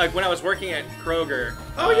 No, like when I was working at Kroger.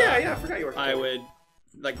 Oh yeah, I forgot you worked. I would.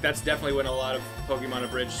 Like, that's definitely when a lot of Pokemon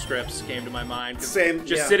Abridged scripts came to my mind. Same,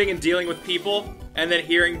 Just sitting and dealing with people, and then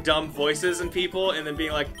hearing dumb voices in people, and then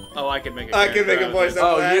being like, oh, I could make a voice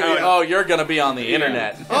out of that. You're gonna be on the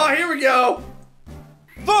internet. Oh, here we go!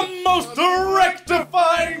 The most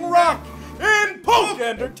rectifying rock in Poke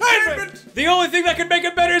Entertainment! The only thing that could make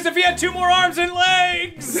it better is if he had 2 more arms and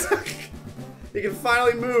legs! He can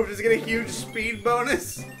finally move. Does he get a huge speed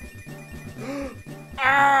bonus?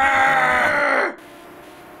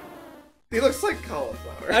 He looks like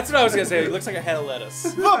cauliflower. That's what I was gonna say. He looks like a head of lettuce.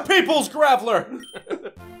 The People's Graveler!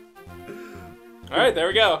 Alright, there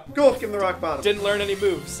we go. Cool, give him the rock bottom. Didn't learn any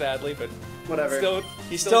moves, sadly, but whatever.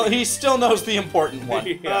 He still knows the important one.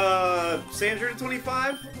 Sandra to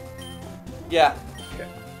 25? Yeah. Okay.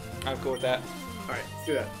 I'm cool with that. Alright, let's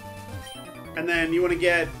do that. And then you want to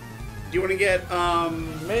get Do you want to get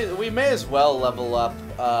We may as well level up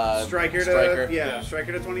Striker to Yeah.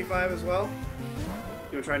 Striker to 25 as well?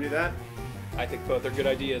 You want to try and do that? I think both are good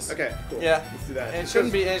ideas. Okay, cool. Yeah. Let's do that. It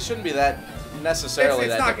shouldn't be that necessarily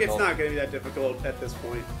It's that not difficult. it's not going to be that difficult at this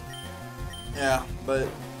point. Yeah, but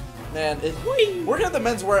man, working at the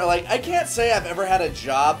men's wear, like, I can't say I've ever had a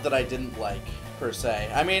job that I didn't like per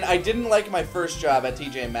se. I mean, I didn't like my first job at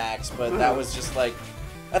TJ Maxx, but that was just like,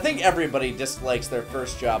 I think everybody dislikes their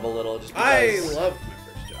first job a little. Just because... I loved my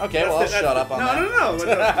first job. Okay, well, I'll shut up on that. No.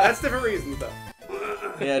 That's different reasons though.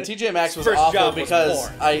 Yeah, TJ Maxx was First awful job was because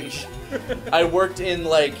porn. I worked in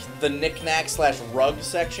like the knick-knack/rug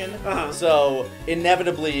section, so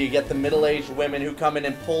inevitably you get the middle-aged women who come in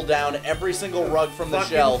and pull down every single rug from the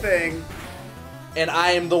shelf, and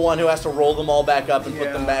I am the one who has to roll them all back up and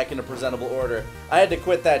put them back into presentable order. I had to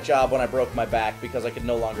quit that job when I broke my back because I could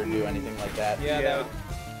no longer do anything like that. Yeah.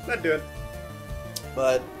 That'd do it.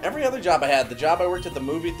 But every other job I had, the job I worked at the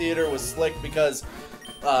movie theater was slick because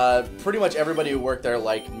pretty much everybody who worked there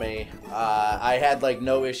liked me. I had like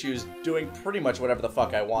no issues doing pretty much whatever the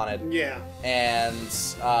fuck I wanted. Yeah. And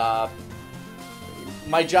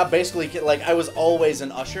my job basically, like, I was always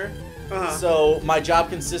an usher. So my job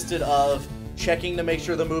consisted of checking to make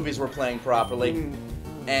sure the movies were playing properly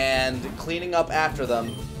and cleaning up after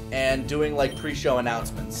them and doing like pre-show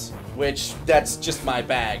announcements, which that's just my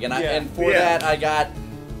bag. And and for that I got,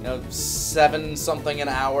 you know, $7 something an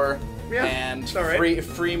hour. Yeah, and right.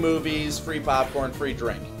 free movies, free popcorn, free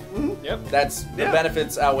drink. Yep. That's the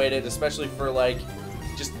benefits outweighed it, especially for like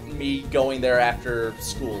just me going there after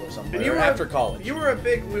school or something, or after college. You were a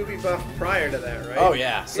big movie buff prior to that, right? Oh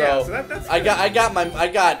yeah. So, that's I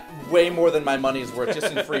got way more than my money's worth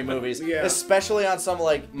just in free movies, especially on some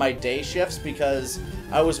like my day shifts because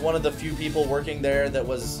I was one of the few people working there that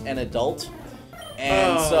was an adult.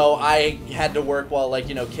 And so I had to work while like,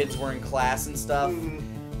 you know, kids were in class and stuff.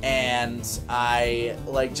 And I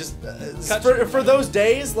like just for those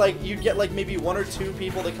days, like you'd get like maybe 1 or 2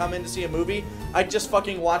 people that come in to see a movie. I'd just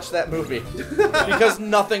fucking watch that movie because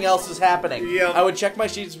nothing else is happening. I would check my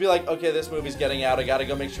sheets and be like, okay, this movie's getting out. I gotta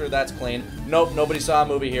go make sure that's clean. Nope, nobody saw a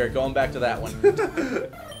movie here. Going back to that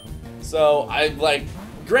one. So I like,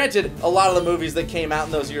 granted, a lot of the movies that came out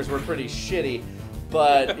in those years were pretty shitty,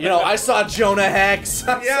 but you know, I saw Jonah Hex.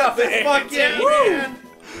 Fuck yeah, man.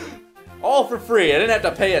 All for free. I didn't have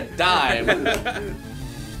to pay a dime.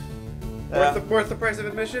 Worth the price of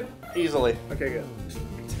admission? Easily. Okay,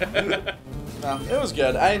 good. No, it was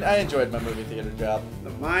good. I enjoyed my movie theater job.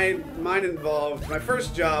 Mine involved, my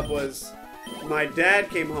first job was, my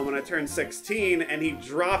dad came home when I turned 16 and he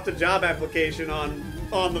dropped a job application on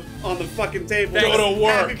the fucking table. Go to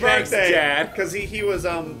work. Happy birthday, Thanks, Dad. because he was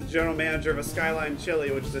the general manager of a Skyline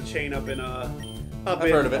Chili, which is a chain up in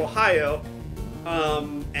heard of it. Ohio.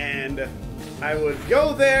 And I would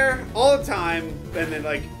go there all the time, and then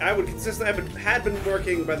like I would consistently had been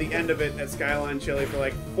working by the end of it at Skyline Chili for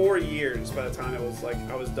like 4 years by the time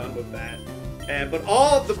I was done with that. But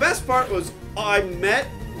the best part was I met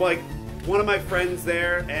like one of my friends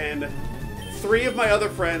there, and 3 of my other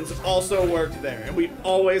friends also worked there, and we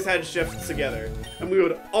always had shifts together, and we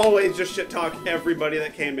would always just shit talk everybody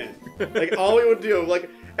that came in. Like all we would do, like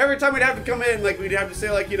every time we'd have to come in, like we'd have to say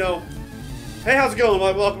like, you know, hey, how's it going?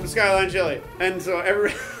 Like, welcome to Skyline Chili. And so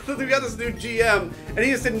we got this new GM, and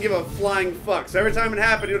he just didn't give a flying fuck. So every time it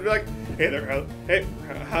happened, he would be like, hey there, hey,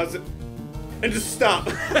 how's it? And just stop.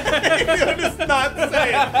 He would just not say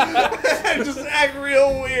it. And just act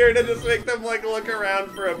real weird and just make them like look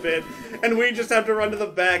around for a bit. And we just have to run to the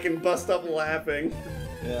back and bust up laughing.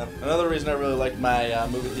 Yeah. Another reason I really liked my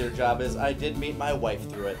movie theater job is I did meet my wife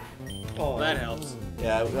through it. Oh, that helps.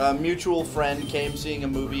 Yeah, a mutual friend came seeing a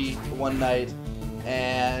movie one night,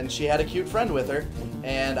 and she had a cute friend with her,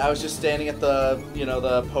 and I was just standing at the, you know,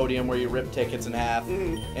 the podium where you rip tickets in half,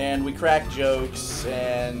 and we cracked jokes,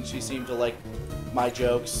 and she seemed to like my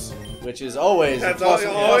jokes, which is always a plus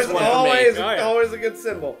one for me. Always a good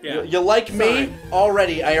symbol. Yeah. You like me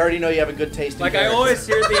already? I already know you have a good taste in Like character. I always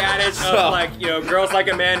hear the adage of like, you know, girls like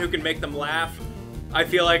a man who can make them laugh. I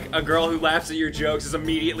feel like a girl who laughs at your jokes is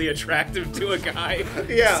immediately attractive to a guy.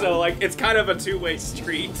 Yeah. So like it's kind of a two-way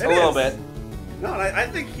street. A little bit. No, I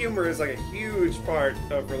think humor is like a huge part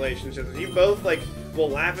of relationships. If you both like will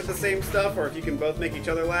laugh at the same stuff, or if you can both make each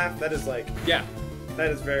other laugh, that is like that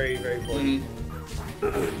is very, very important.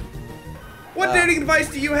 What dating advice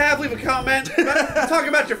do you have? Leave a comment. Talk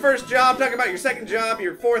about your first job. Talk about your second job.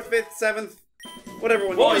 Your 4th, 5th, 7th. Whatever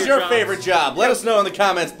one. What was your favorite job? Let us know in the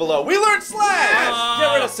comments below. We learned slash.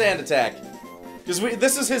 Get rid of Sand Attack. Because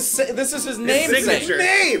this is his name. Signature.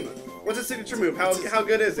 Name. What's his signature move? How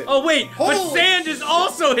good is it? Oh wait, but Holy sand is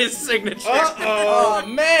also also his signature. Oh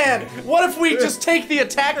man! What if we just take the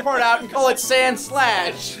attack part out and call it Sand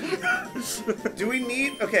Slash? Do we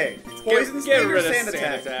need... Okay, Poison Get Sting or rid of Sand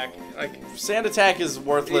Attack? Like, Sand Attack is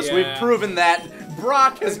worthless. Yeah. We've proven that.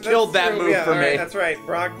 Brock has killed that true. move Yeah, for alright, me. That's right.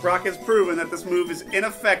 Brock has proven that this move is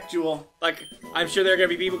ineffectual. like, I'm sure there are gonna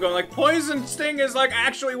be people going like, Poison Sting is like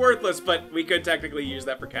actually worthless, but we could technically use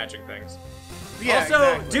that for catching things. Yeah, Also,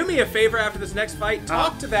 exactly. do me a favor after this next fight,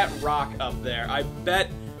 talk to that rock up there. I bet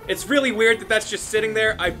it's really weird that that's just sitting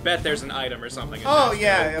there. I bet there's an item or something. Oh,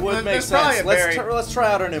 yeah. Would make there's probably sense. a berry. Let's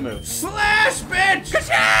try out our new move. Slash, bitch!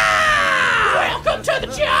 Welcome to the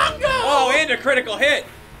jungle! Oh, and a critical hit!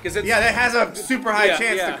 Because it's Yeah, that has a super high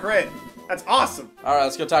chance yeah. to crit. That's awesome. All right,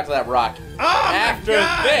 let's go talk to that rock. Oh, After my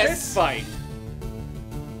God. this fight.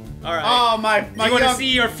 All right. Oh, my you want to see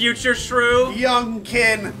your future shrew? young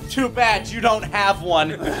kin. Too bad you don't have one.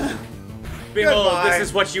 Behold, Goodbye. this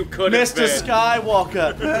is what you could have Mr. been.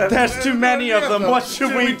 Skywalker, there's too many of them. What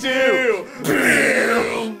should we do?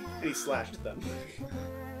 And he slashed them.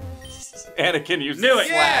 Anakin used Knew it.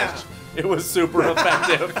 slash. It was super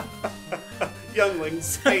effective.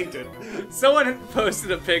 Younglings fainted. Someone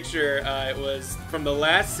posted a picture. It was from the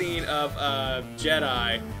last scene of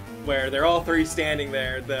Jedi, where they're all three standing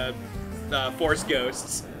there, the Force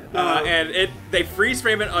ghosts, and they freeze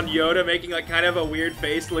frame it on Yoda, making like kind of a weird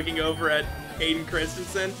face, looking over at Hayden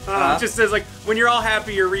Christensen. It just says like, when you're all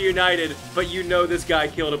happy, you're reunited, but you know this guy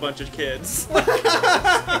killed a bunch of kids.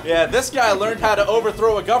 Yeah, this guy learned how to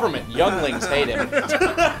overthrow a government. Younglings hate him.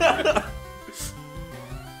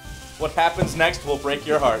 What happens next will break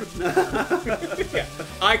your heart. Yeah.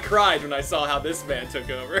 I cried when I saw how this man took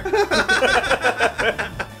over.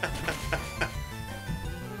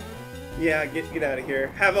 Yeah, get out of here.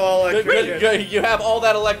 Have all electricity. You have all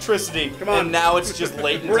that electricity. Come on. And now it's just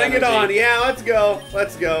latent Bring it energy. on. Yeah, let's go.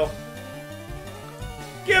 Let's go.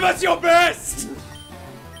 Give us your best!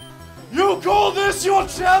 You call this your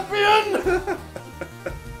champion?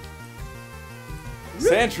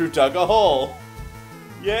 Sandshrew dug a hole.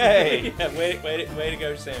 Yay! Yeah, way to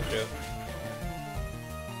go, Sandshrew.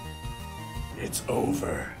 It's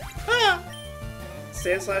over.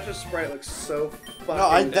 Sand Slash's sprite looks so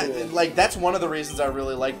fucking cool. That's one of the reasons I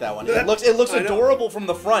really like that one. That- It looks I know. adorable from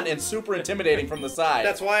the front and super intimidating from the side.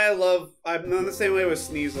 That's why I'm not the same way with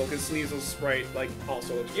Sneasel, because Sneasel's sprite like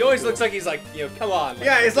also looks. He always cool. looks like he's like, you know, come on. Like,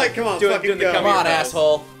 Yeah, it's like, come on, doing fucking the go. Come on, Come here,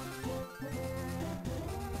 asshole.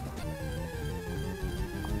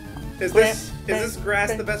 Is this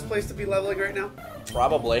grass the best place to be leveling right now?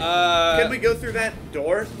 Probably. Can we go through that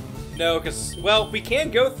door? No, because, well, we can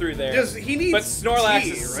go through there. He needs but Snorlax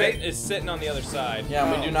tea, right? is sitting on the other side. Yeah,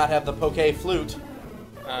 and we do not have the poke flute.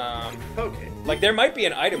 Okay. Like, there might be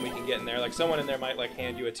an item we can get in there. Like, someone in there might, like,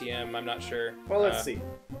 hand you a TM. I'm not sure. Well, let's see.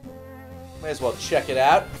 May as well check it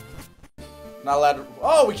out. Not allowed to...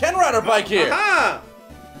 Oh, we can ride our bike here! Aha!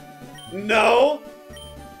 No!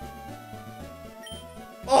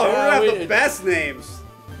 Oh, we're gonna have the best names.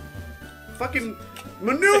 Fucking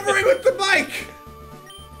maneuvering with the bike!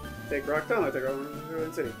 Take Rock Tunnel, take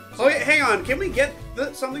Rock City. Oh, yeah, hang on, can we get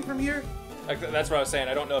something from here? Like, that's what I was saying.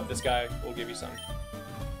 I don't know if this guy will give you some.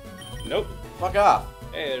 Nope. Fuck off.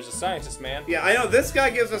 Hey, there's a scientist, man. Yeah, I know, this guy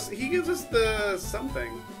gives us the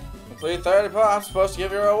something. Complete 30 points, I'm supposed to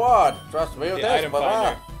give you a reward. Trust me with The this, item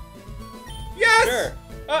finder. Yes! Sure.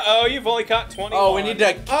 Uh-oh, you've only caught 20. Oh, we need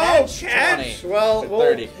to catch, catch! 20. Well,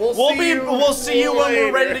 30. We'll see you when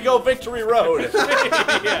we're ready to go Victory Road.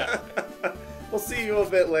 Yeah. We'll see you a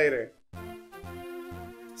bit later.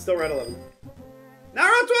 Still red 11. Now we're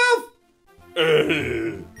on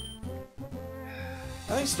 12!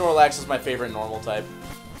 I think Snorlax is my favorite normal type.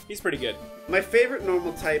 He's pretty good. My favorite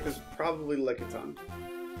normal type is probably Lickitung.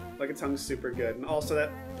 Lickitung super good. And also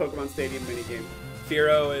that Pokemon Stadium minigame.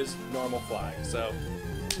 Firo is normal flying, so...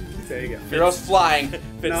 There you go. Hero's flying. Fits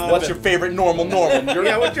No. the What's your favorite normal?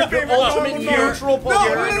 Yeah, what's your favorite ultimate normal? neutral No,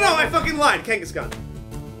 Pokemon? I fucking lied. Kangaskhan.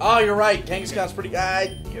 Oh, you're right. Kangaskhan's pretty good.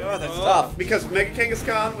 Oh, that's tough. Because Mega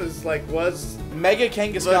Kangaskhan was Mega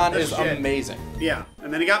Kangaskhan The is shit. amazing. yeah.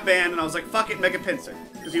 And then he got banned, and I was like, fuck it, Mega Pinsir.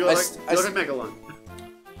 Because you look like Megalon.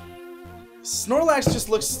 Snorlax just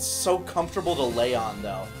looks so comfortable to lay on,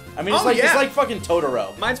 though. I mean, Oh, it's yeah. like fucking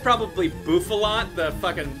Totoro. Mine's probably Bouffalant, the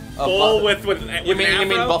fucking Oh, bull with You an mean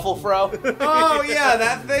afro. Bufflefro? Oh, yeah,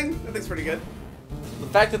 that thing? That thing's pretty good. The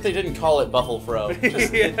fact that they didn't call it Bufflefro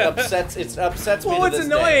just it Yeah. upsets me. Well, to what's this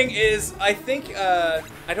annoying day. is I think I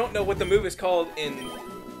don't know what the move is called in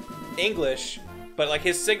English, but like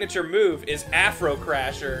his signature move is Afro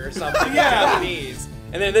Crasher or something. Yeah. Japanese.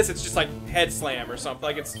 And then this, it's just like head slam or something.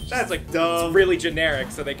 Like it's just like dumb. It's really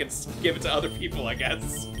generic, so they can give it to other people, I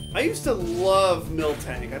guess. I used to love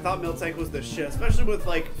Miltank. I thought Miltank was the shit, especially with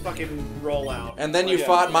like fucking rollout. And then you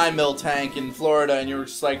fought my Miltank in Florida, and you were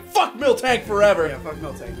just like, "Fuck Miltank forever." Yeah, fuck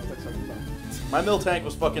Miltank. Miltank's fucking fun. My Miltank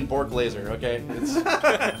was fucking Bork Laser. Okay,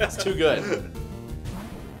 it's too good.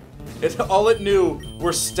 All it knew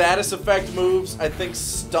were status effect moves. I think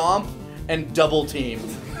Stomp and Double Team.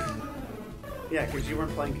 Yeah, because you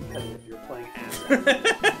weren't playing competitive. You were playing ass.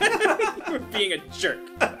 You were being a jerk.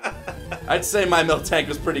 I'd say my Miltank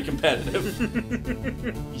was pretty competitive.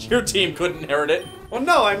 Your team couldn't inherit it. Well,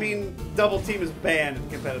 no, I mean, Double Team is banned in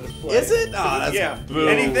competitive play. Is it? Oh, that's yeah. boo.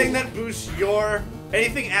 Anything that boosts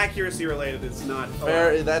anything accuracy related is not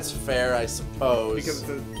fair. allowed. That's fair, I suppose. Because it's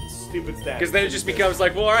a stupid stat. Because then it just becomes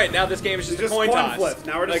like, well, all right, now this game is just a coin toss. Flip.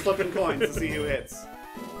 Now we're just flipping coins to see who hits.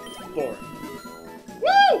 Boring.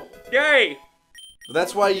 Woo! Yay!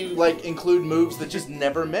 That's why you like include moves that just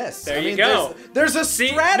never miss. There you go. There's a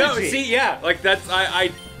strategy. Yeah, like that's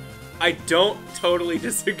I don't totally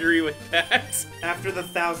disagree with that. After the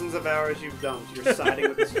thousands of hours you've dumped, you're siding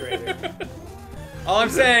with this trader. All I'm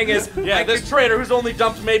saying is, this trader who's only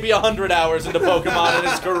dumped maybe 100 hours into Pokemon in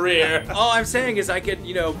his career. All I'm saying is I could,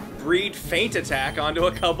 breed Feint Attack onto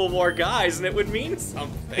a couple more guys, and it would mean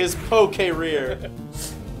something. His Poke-Rear.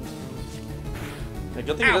 I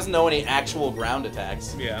don't think he doesn't know any actual ground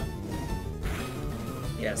attacks. Yeah.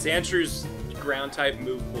 Yeah, Sandshrews ground type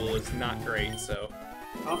move pool is not great, so.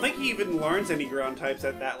 I don't think he even learns any ground types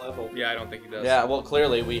at that level. Yeah, I don't think he does. Yeah, well,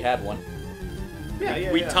 clearly we had one.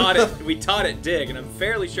 Yeah, we taught it Dig, and I'm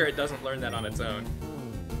fairly sure it doesn't learn that on its own.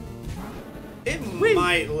 It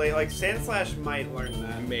might, like Sandslash might learn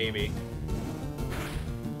that. Maybe.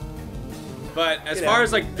 But as far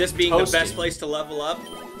as like this being the best place to level up,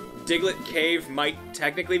 Diglett Cave might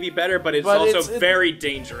technically be better, but it's also very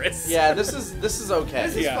dangerous. Yeah, this is okay.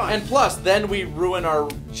 This is fine. And plus, then we ruin our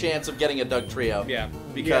chance of getting a Doug Trio. Yeah.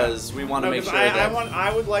 Because we want to make sure that...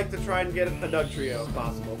 I would like to try and get a Doug Trio if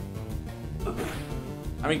possible.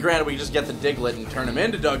 I mean, granted, we just get the Diglett and turn him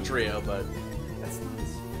into Doug Trio, but... That's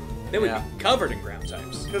nice. Then we'd be covered in ground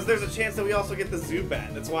types. Because there's a chance that we also get the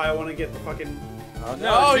Zubat. That's why I want to get the fucking... Oh,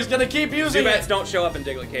 no, he's gonna keep using Zubats don't show up in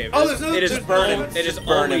Diglett Cave. Oh, there's no... It is burning. It is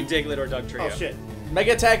only him. Diglett or Doug Trio. Oh, shit.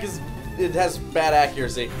 Mega Attack it has bad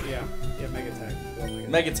accuracy. Yeah. Yeah, Mega Attack.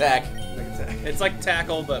 Mega Attack. Mega Attack. It's like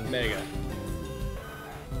Tackle, but Mega.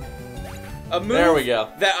 A move there we go.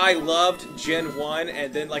 that I loved Gen 1,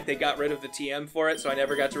 and then like they got rid of the TM for it, so I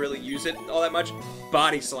never got to really use it all that much.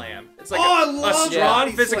 Body Slam. It's like a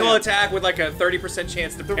strong physical attack with like a 30%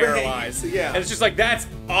 chance to paralyze. Yeah. And it's just like, that's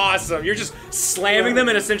awesome. You're just slamming them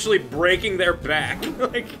and essentially breaking their back.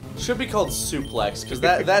 Like, should be called Suplex, because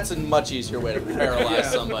that's a much easier way to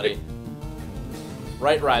paralyze somebody.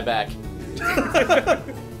 Right, Ryback.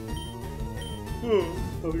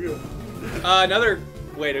 Oh, yeah. Another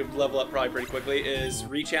way to level up probably pretty quickly is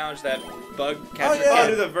re-challenge that bug catcher Oh, kid.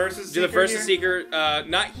 do the Versus Do the Versus Seeker,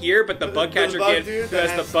 not here, but the bug catcher kid who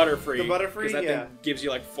has the Butterfree. The Butterfree, because that thing gives you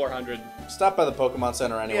like 400. Stop by the Pokemon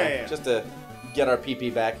Center anyway, just to get our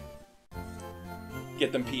PP back.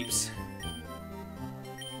 Get them peeps.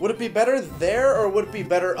 Would it be better there, or would it be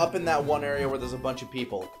better up in that one area where there's a bunch of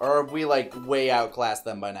people? Or have we, like, way outclassed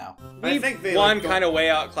them by now? I think they kind of way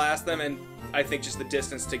outclassed them, and I think just the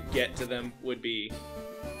distance to get to them would be...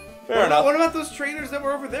 Fair enough. What about those trainers that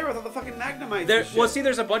were over there with all the fucking Magnemites and shit? Well, see,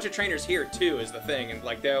 there's a bunch of trainers here, too, is the thing, and,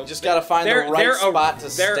 like, they'll... Just gotta find the right spot to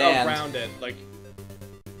stand. They're around it, like...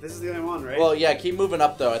 This is the only one, right? Well, yeah, keep moving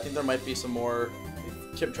up, though. I think there might be some more...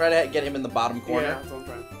 Try to get him in the bottom corner. Yeah, that's what I'm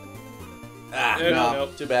trying. Ah, no,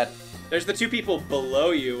 too bad. There's the two people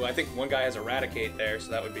below you. I think one guy has Eradicate there,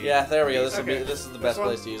 so that would be... Yeah, there we go. This is the best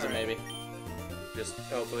place to use it, maybe. Just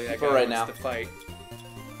hopefully that for guy right wants now to fight.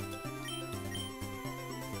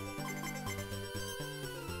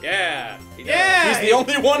 Yeah! Yeah! He's the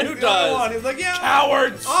only one who does! He's like, yeah!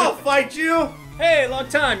 Cowards! I'll fight you! Hey, long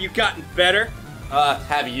time. You've gotten better.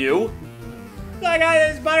 Have you? Check out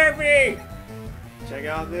this Butterfree! Check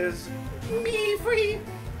out this... Me free.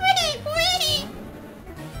 Pretty.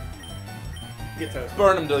 Get toast.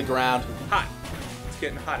 Burn him to the ground. Hot. It's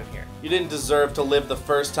getting hot in here. You didn't deserve to live the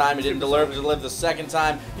first time. You didn't deserve to live the second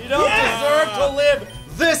time. You don't deserve to live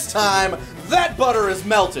this time. That butter is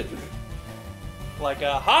melted. Like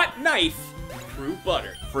a hot knife through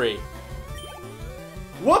butter. Free.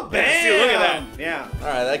 What? Bam! See, look at that. Yeah.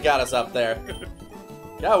 Alright, that got us up there.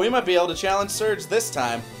 Yeah, we might be able to challenge Surge this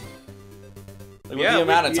time. Like, with the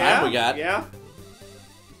amount of time we got. Yeah.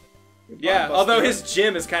 Yeah, although his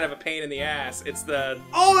gym is kind of a pain in the ass. It's the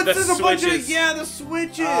there's a bunch of the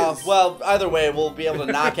switches. Well, either way, we'll be able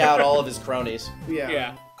to knock out all of his cronies.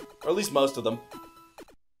 Yeah. Or at least most of them.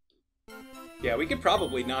 Yeah, we could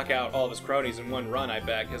probably knock out all of his cronies in one run, I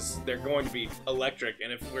bet, because they're going to be electric,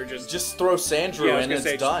 and if we're just throw Sandrew in and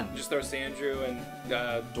it's done. Just throw Sandrew and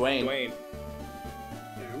Dwayne. Yeah,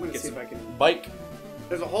 I'm gonna see if I can... Bike.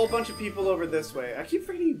 There's a whole bunch of people over this way. I keep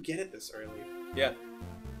forgetting you get it this early. Yeah.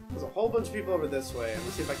 There's a whole bunch of people over this way. I'm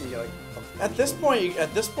gonna see if I can get like. At this point,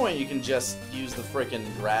 you can just use the frickin'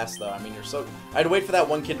 grass, though. I mean, you're so. I'd wait for that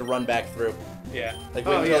one kid to run back through. Yeah. Like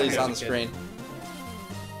wait until he's on the screen.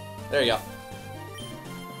 There you go.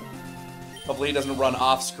 Hopefully he doesn't run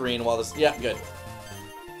off screen while this. Yeah, good.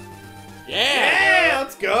 Yeah,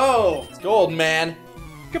 let's go. Let's go, old man.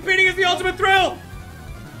 Competing is the ultimate thrill.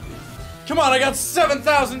 Come on, I got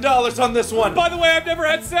 $7,000 on this one. By the way, I've never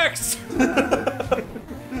had sex.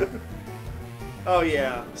 Oh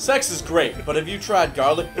yeah. Sex is great, but have you tried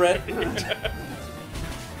garlic bread?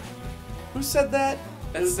 Who said that?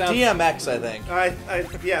 That sounds... DMX, I think.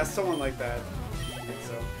 Yeah, someone like that. I think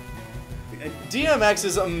so. DMX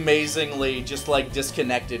is amazingly just like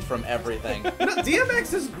disconnected from everything. No,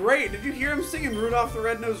 DMX is great. Did you hear him singing "Rudolph the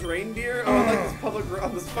Red-Nosed Reindeer" on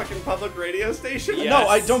like this fucking public radio station? Yes.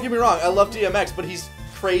 No, don't get me wrong. I love DMX, but he's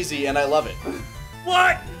crazy and I love it.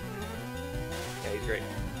 What? Yeah, he's great.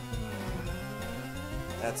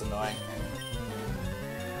 That's annoying.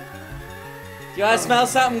 Do you guys smell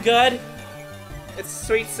something good? It's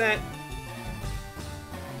sweet scent.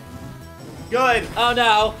 Good. Oh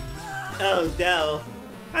no. Oh no.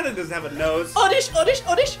 I think doesn't have a nose. Oddish, oddish,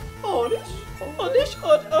 oddish. Oddish, oddish,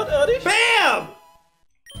 oddish. Bam!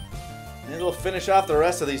 And we'll finish off the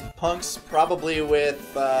rest of these punks probably with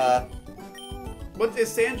What is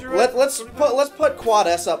Sandra? Let's put Quad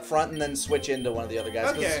S up front and then switch into one of the other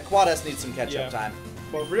guys because Quad S needs some catch-up time.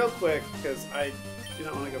 Well, real quick, because I do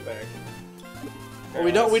not want to go back.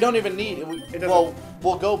 Well, we don't even need.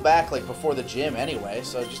 We'll go back like before the gym anyway,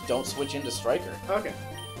 so just don't switch into Striker. Okay.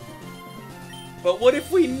 But what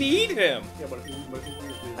if we need him? Yeah, what if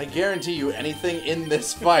we I guarantee you, anything in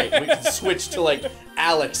this fight, we can switch to like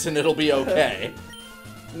Alex and it'll be okay.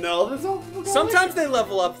 No, there's all. Sometimes they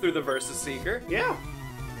level up through the Versus Seeker. Yeah.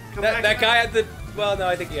 That guy had the. Well, no,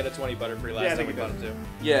 I think he had a 20 Butterfree last time we bought him too.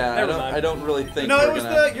 Yeah, I don't really think. No, it was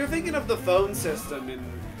you're thinking of the phone system in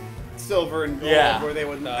Silver and Gold, where they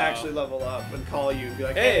would actually level up and call you and be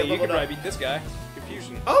like, "Hey, you can probably beat this guy."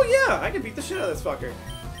 Confusion. Oh yeah, I can beat the shit out of this fucker.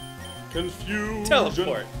 Confusion.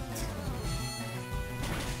 Teleport.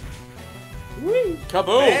 Whee!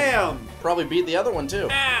 Kaboom! Bam! Probably beat the other one too.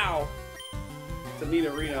 Ow! It's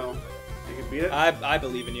Anita Reno. You can beat it? I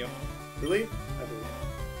believe in you. Really? I believe.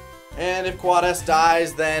 And if Quad S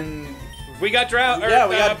dies, then we got Drought.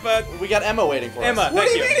 We got Emma waiting for Emma, us. What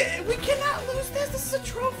do you mean? We cannot lose this. This is a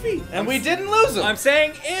trophy. And we didn't lose him. I'm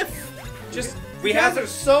saying if. Just we guys are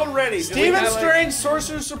so ready. Steven Strange,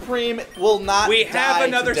 Sorcerer Supreme, will not. We have die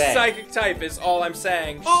another today. psychic type. Is all I'm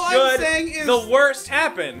saying. All I'm saying is the worst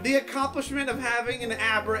happen. The accomplishment of having an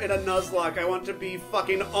Abra and a Nuzlocke. I want to be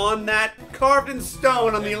fucking on that, carved in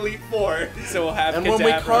stone on the Elite Four. So we'll have. And when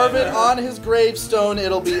we carve it on his gravestone,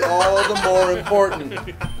 it'll be all the more important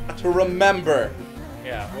to remember.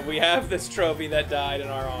 Yeah, when we have this trophy that died in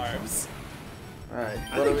our arms. Alright,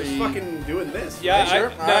 I think just fucking doing this. Yeah,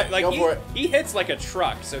 sure? Alright, like go for it. He hits like a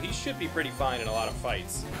truck, so he should be pretty fine in a lot of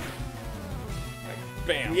fights. Like,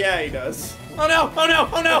 bam. Yeah, he does. Oh no! Oh no!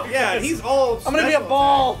 Oh no! Yeah, he's all. I'm gonna be a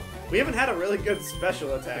ball. We haven't had a really good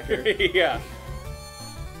special attacker. Yeah.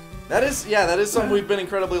 That is something we've been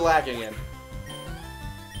incredibly lacking in.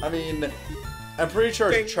 I mean, I'm pretty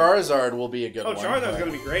sure Charizard will be a good one. Oh, Charizard's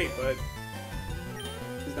gonna be great, but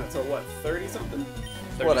he's not till what, 30 something?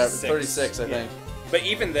 Whatever, 36, I think. But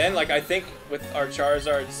even then, like, I think with our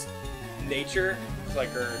Charizard's nature, like,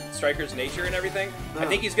 her Striker's nature and everything, I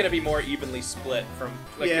think he's going to be more evenly split from,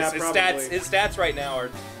 like, his stats. His stats right now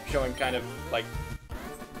are showing kind of, like,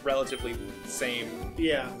 relatively same.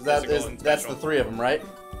 Yeah. That's the three of them, right?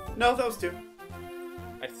 No, that was two.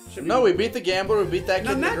 No, we beat the Gambler, we beat that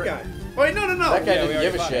kid. Not that guy. Oh, wait, no. That guy didn't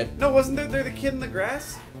give a shit. No, wasn't there the kid in the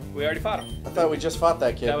grass? We already fought him. I thought we just fought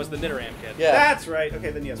that kid. That was the Nidoran kid. Yeah. That's right. Okay,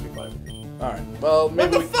 then yes, we fought him. Alright. Well,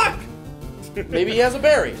 maybe. What the fuck? Maybe he has a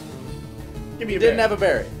berry. Give me a berry. Didn't have a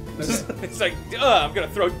berry. It's like, I'm gonna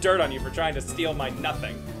throw dirt on you for trying to steal my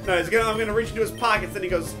nothing. No, I'm gonna reach into his pockets, and he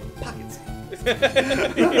goes, pockets.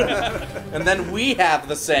 And then we have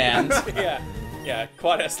the sand. Yeah.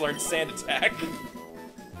 Quad S learned Sand Attack.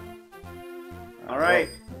 Alright.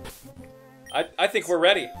 I think we're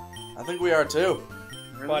ready. I think we are too.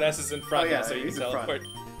 Quad S is in front now, so you can he's in front. teleport.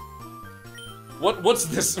 What's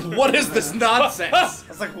this? What is this nonsense? I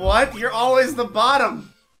was like, what? You're always the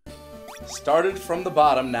bottom. Started from the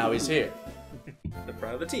bottom, now he's here. The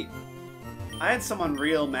front of the teeth. I had someone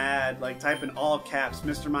real mad, like type in all caps,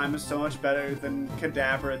 Mr. Mime is so much better than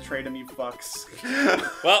Kadabra, trade him, you fucks.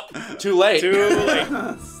 Well, Too late. too late.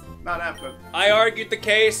 Not happening. I argued the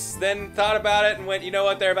case, then thought about it and went, you know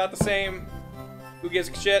what, they're about the same. Who gives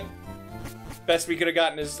a shit? Best we could have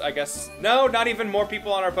gotten is, I guess, no, not even more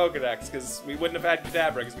people on our Pokedex, because we wouldn't have had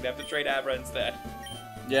Kadabra, because we'd have to trade Abra instead.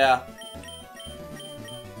 Yeah.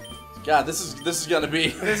 God, this is gonna be.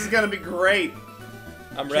 This is gonna be great.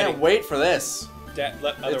 I'm ready. Can't wait for this. Other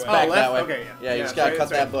It's way. back left? that way. Okay, yeah. Yeah, you Yeah, just gotta right, cut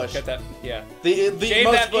that's that right. bush. Cut that, yeah. The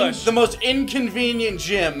Shave that bush. the most inconvenient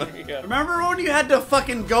gym. Yeah. Remember when you had to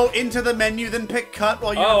fucking go into the menu, then pick cut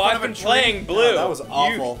while you were in Oh, front I've of a been tree? playing Blue. God, that was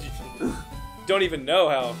awful. You don't even know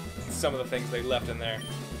how some of the things they left in there.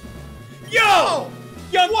 Yo!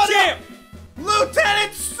 Young champ!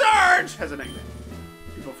 Lieutenant Surge has a nickname.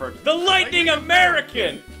 People refer to The Lightning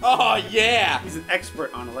American! Oh yeah. He's an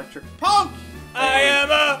expert on electric punk. I am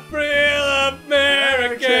a real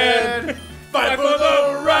American! Fight for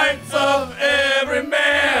the rights of every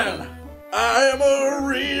man. I am a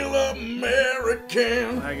real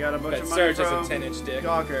American. I got a bunch Bet of money Surge has a from 10-inch dick.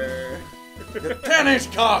 Gawker.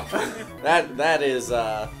 10-inch cock. That is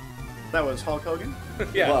That was Hulk Hogan?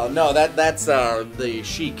 Yeah. well no that's the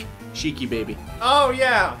Sheiky baby. Oh,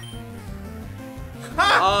 yeah.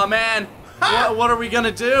 Ha! Oh man. What are we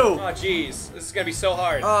gonna do? Oh, jeez. This is gonna be so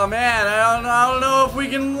hard. Oh man, I don't know if we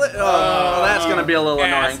can. That's gonna be a little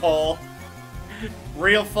annoying. Asshole.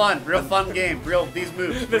 Real fun game. These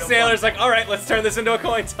moves. The real sailor's fun. like, alright, let's turn this into a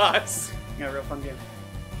coin toss. Yeah, real fun game.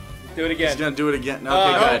 Do it He's again. gonna do it again. Okay,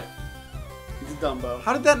 Oh. good. He's a Dumbo.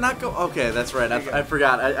 How did that not go? Okay, that's right. There you go. I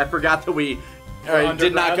forgot. I forgot that we did not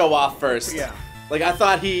underground? go off first. Yeah. Like I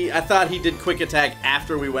thought he did quick attack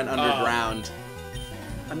after we went underground.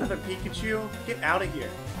 Another Pikachu? Get out of here.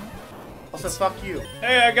 Also, fuck you.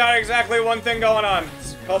 Hey, I got exactly one thing going on.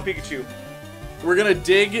 It's called Pikachu. We're gonna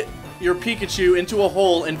dig your Pikachu into a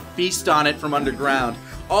hole and feast on it from underground.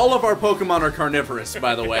 All of our Pokemon are carnivorous,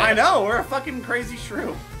 by the way. I know, we're a fucking crazy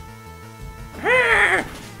shrew.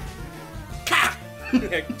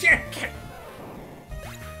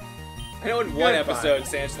 I know in one Goodbye. episode,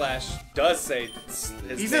 Sandslash does say his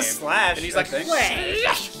He's name. a Slash, And he's I like, think.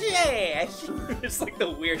 Slash. It's like the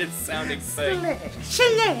weirdest sounding thing.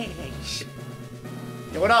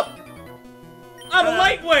 Yo, what up? I'm a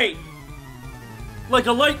lightweight! Like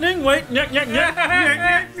a lightning? Wait,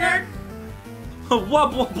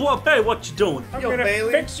 Whoop. Hey, what you doing? I'm Yo, gonna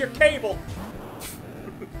Bailey. fix your cable.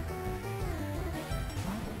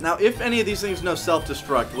 Now, if any of these things know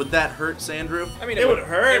self-destruct, would that hurt Sandrew? I mean, It would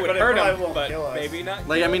hurt, it would but it hurt probably him, won't but kill us. maybe not.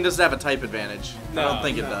 Like, I mean, does it have a type advantage? I No, don't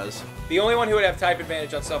think it no. does. The only one who would have type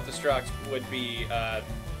advantage on self-destruct would be, That's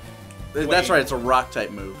Dwayne. right, it's a rock type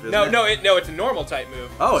move, isn't it? no, it's a normal type move.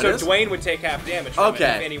 Oh, it so is? Dwayne would take half damage from it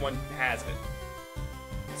Okay. if anyone has it.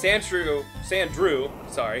 Sandrew,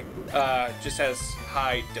 just has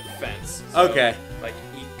high defense. So, Okay. Like,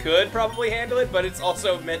 he could probably handle it, but it's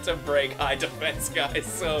also meant to break high defense guys,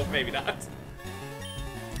 so maybe not.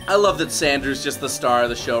 I love that Sandrew's just the star of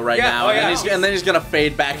the show right Yeah, now, oh, yeah. and then he's gonna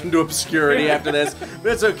fade back into obscurity after this.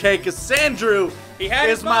 But it's okay, cause Sandrew He had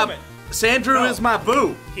his is my moment. Sandrew No. is my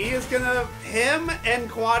boo. He is gonna, him and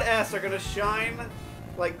Quad S are gonna shine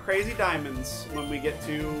like crazy diamonds when we get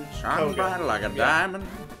to Shine Koga. bright like a diamond.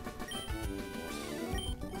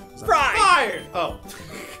 Fried! Fired! Oh.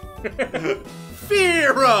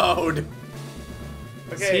 Fear Road.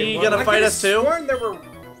 Okay, he well, gonna I fight could've us too? sworn there were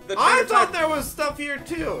the I trainer thought type- there was stuff here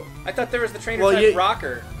too. I thought there was the trainer Well, type you-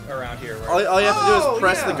 rocker around here. Where All you have to do Oh, is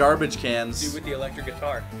press the yeah. garbage do cans. with the electric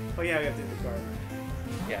guitar. Oh yeah, we have to do the card.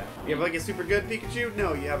 Yeah. You have like a super good Pikachu?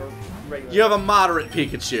 No, you have a regular. You have a moderate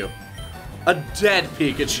Pikachu. A dead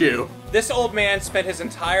Pikachu. This old man spent his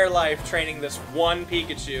entire life training this one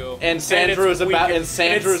Pikachu, And it's Sandrew is about weaker- and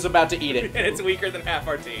Sandrew is about to eat it. and it's weaker than half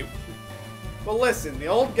our team. Well, listen, the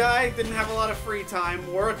old guy didn't have a lot of free time.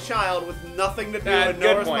 We're a child with nothing to do Ah, and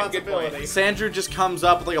no good point, good point. responsibility. Sandrew just comes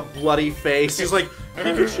up with like a bloody face. He's like,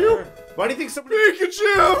 Pikachu? Why do you think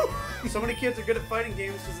Pikachu! so many kids are good at fighting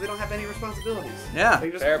games? Because they don't have any responsibilities. Yeah.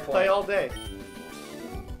 They just Fair play point. all day.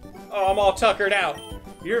 Oh, I'm all tuckered out.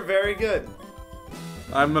 You're very good.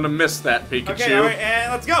 I'm gonna miss that Pikachu. Okay, alright,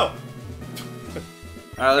 and let's go! Alright,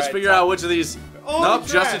 let's Alright, figure top. out which of these. Only Nope,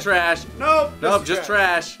 just a trash. Nope, Nope, just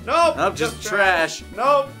trash. Nope, Nope, just trash.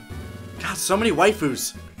 Nope. God, so many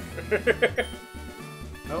waifus.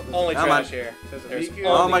 Nope. Only Come trash on. here. There's a There's Miku.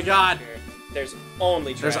 Oh only my trash God. here. There's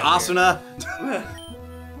only trash There's here. Asuna.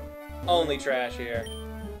 Only trash here.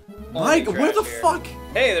 Mike, where the here. fuck?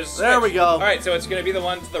 Hey, there's a There we switch. go. All right, so it's gonna be the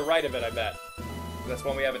one to the right of it, I bet. That's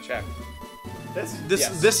one we haven't checked.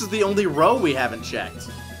 This is the only row we haven't checked.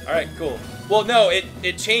 All right, cool. Well, no,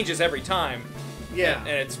 it changes every time. Yeah. And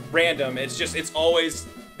it's random. It's just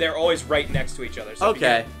they're always right next to each other. So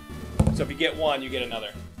Okay. So if you get one, you get another.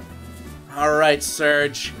 All right,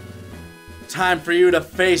 Surge. Time for you to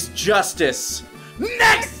face justice.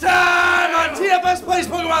 Next time on TFS Plays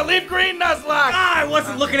Pokemon Leaf Green Nuzlocke! I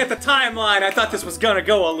wasn't looking at the timeline. I thought this was gonna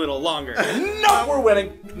go a little longer. No, we're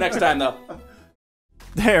winning. Next time, though.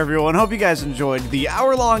 Hey everyone, hope you guys enjoyed the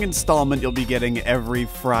hour-long installment you'll be getting every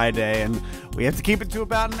Friday, and we have to keep it to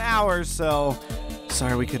about an hour, so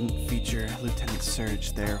sorry we couldn't feature Lieutenant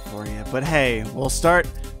Surge there for you. But hey, we'll start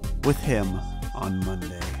with him on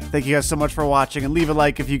Monday. Thank you guys so much for watching, and leave a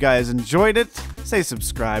like if you guys enjoyed it. Stay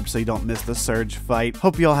subscribed so you don't miss the Surge fight.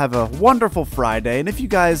 Hope you all have a wonderful Friday, and if you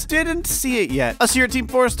guys didn't see it yet, us here at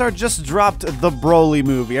TeamFourStar just dropped the Broly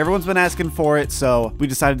movie. Everyone's been asking for it, so we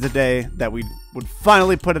decided today that we would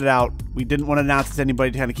finally put it out. We didn't want to announce it to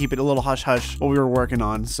anybody to kind of keep it a little hush-hush what we were working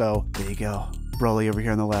on, so there you go. Broly over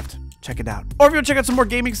here on the left. Check it out. Or if you want to check out some more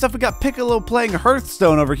gaming stuff, we got Piccolo playing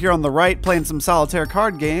Hearthstone over here on the right, playing some solitaire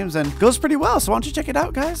card games, and goes pretty well, so why don't you check it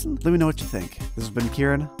out, guys, and let me know what you think. This has been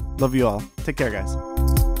Kieran. Love you all. Take care, guys.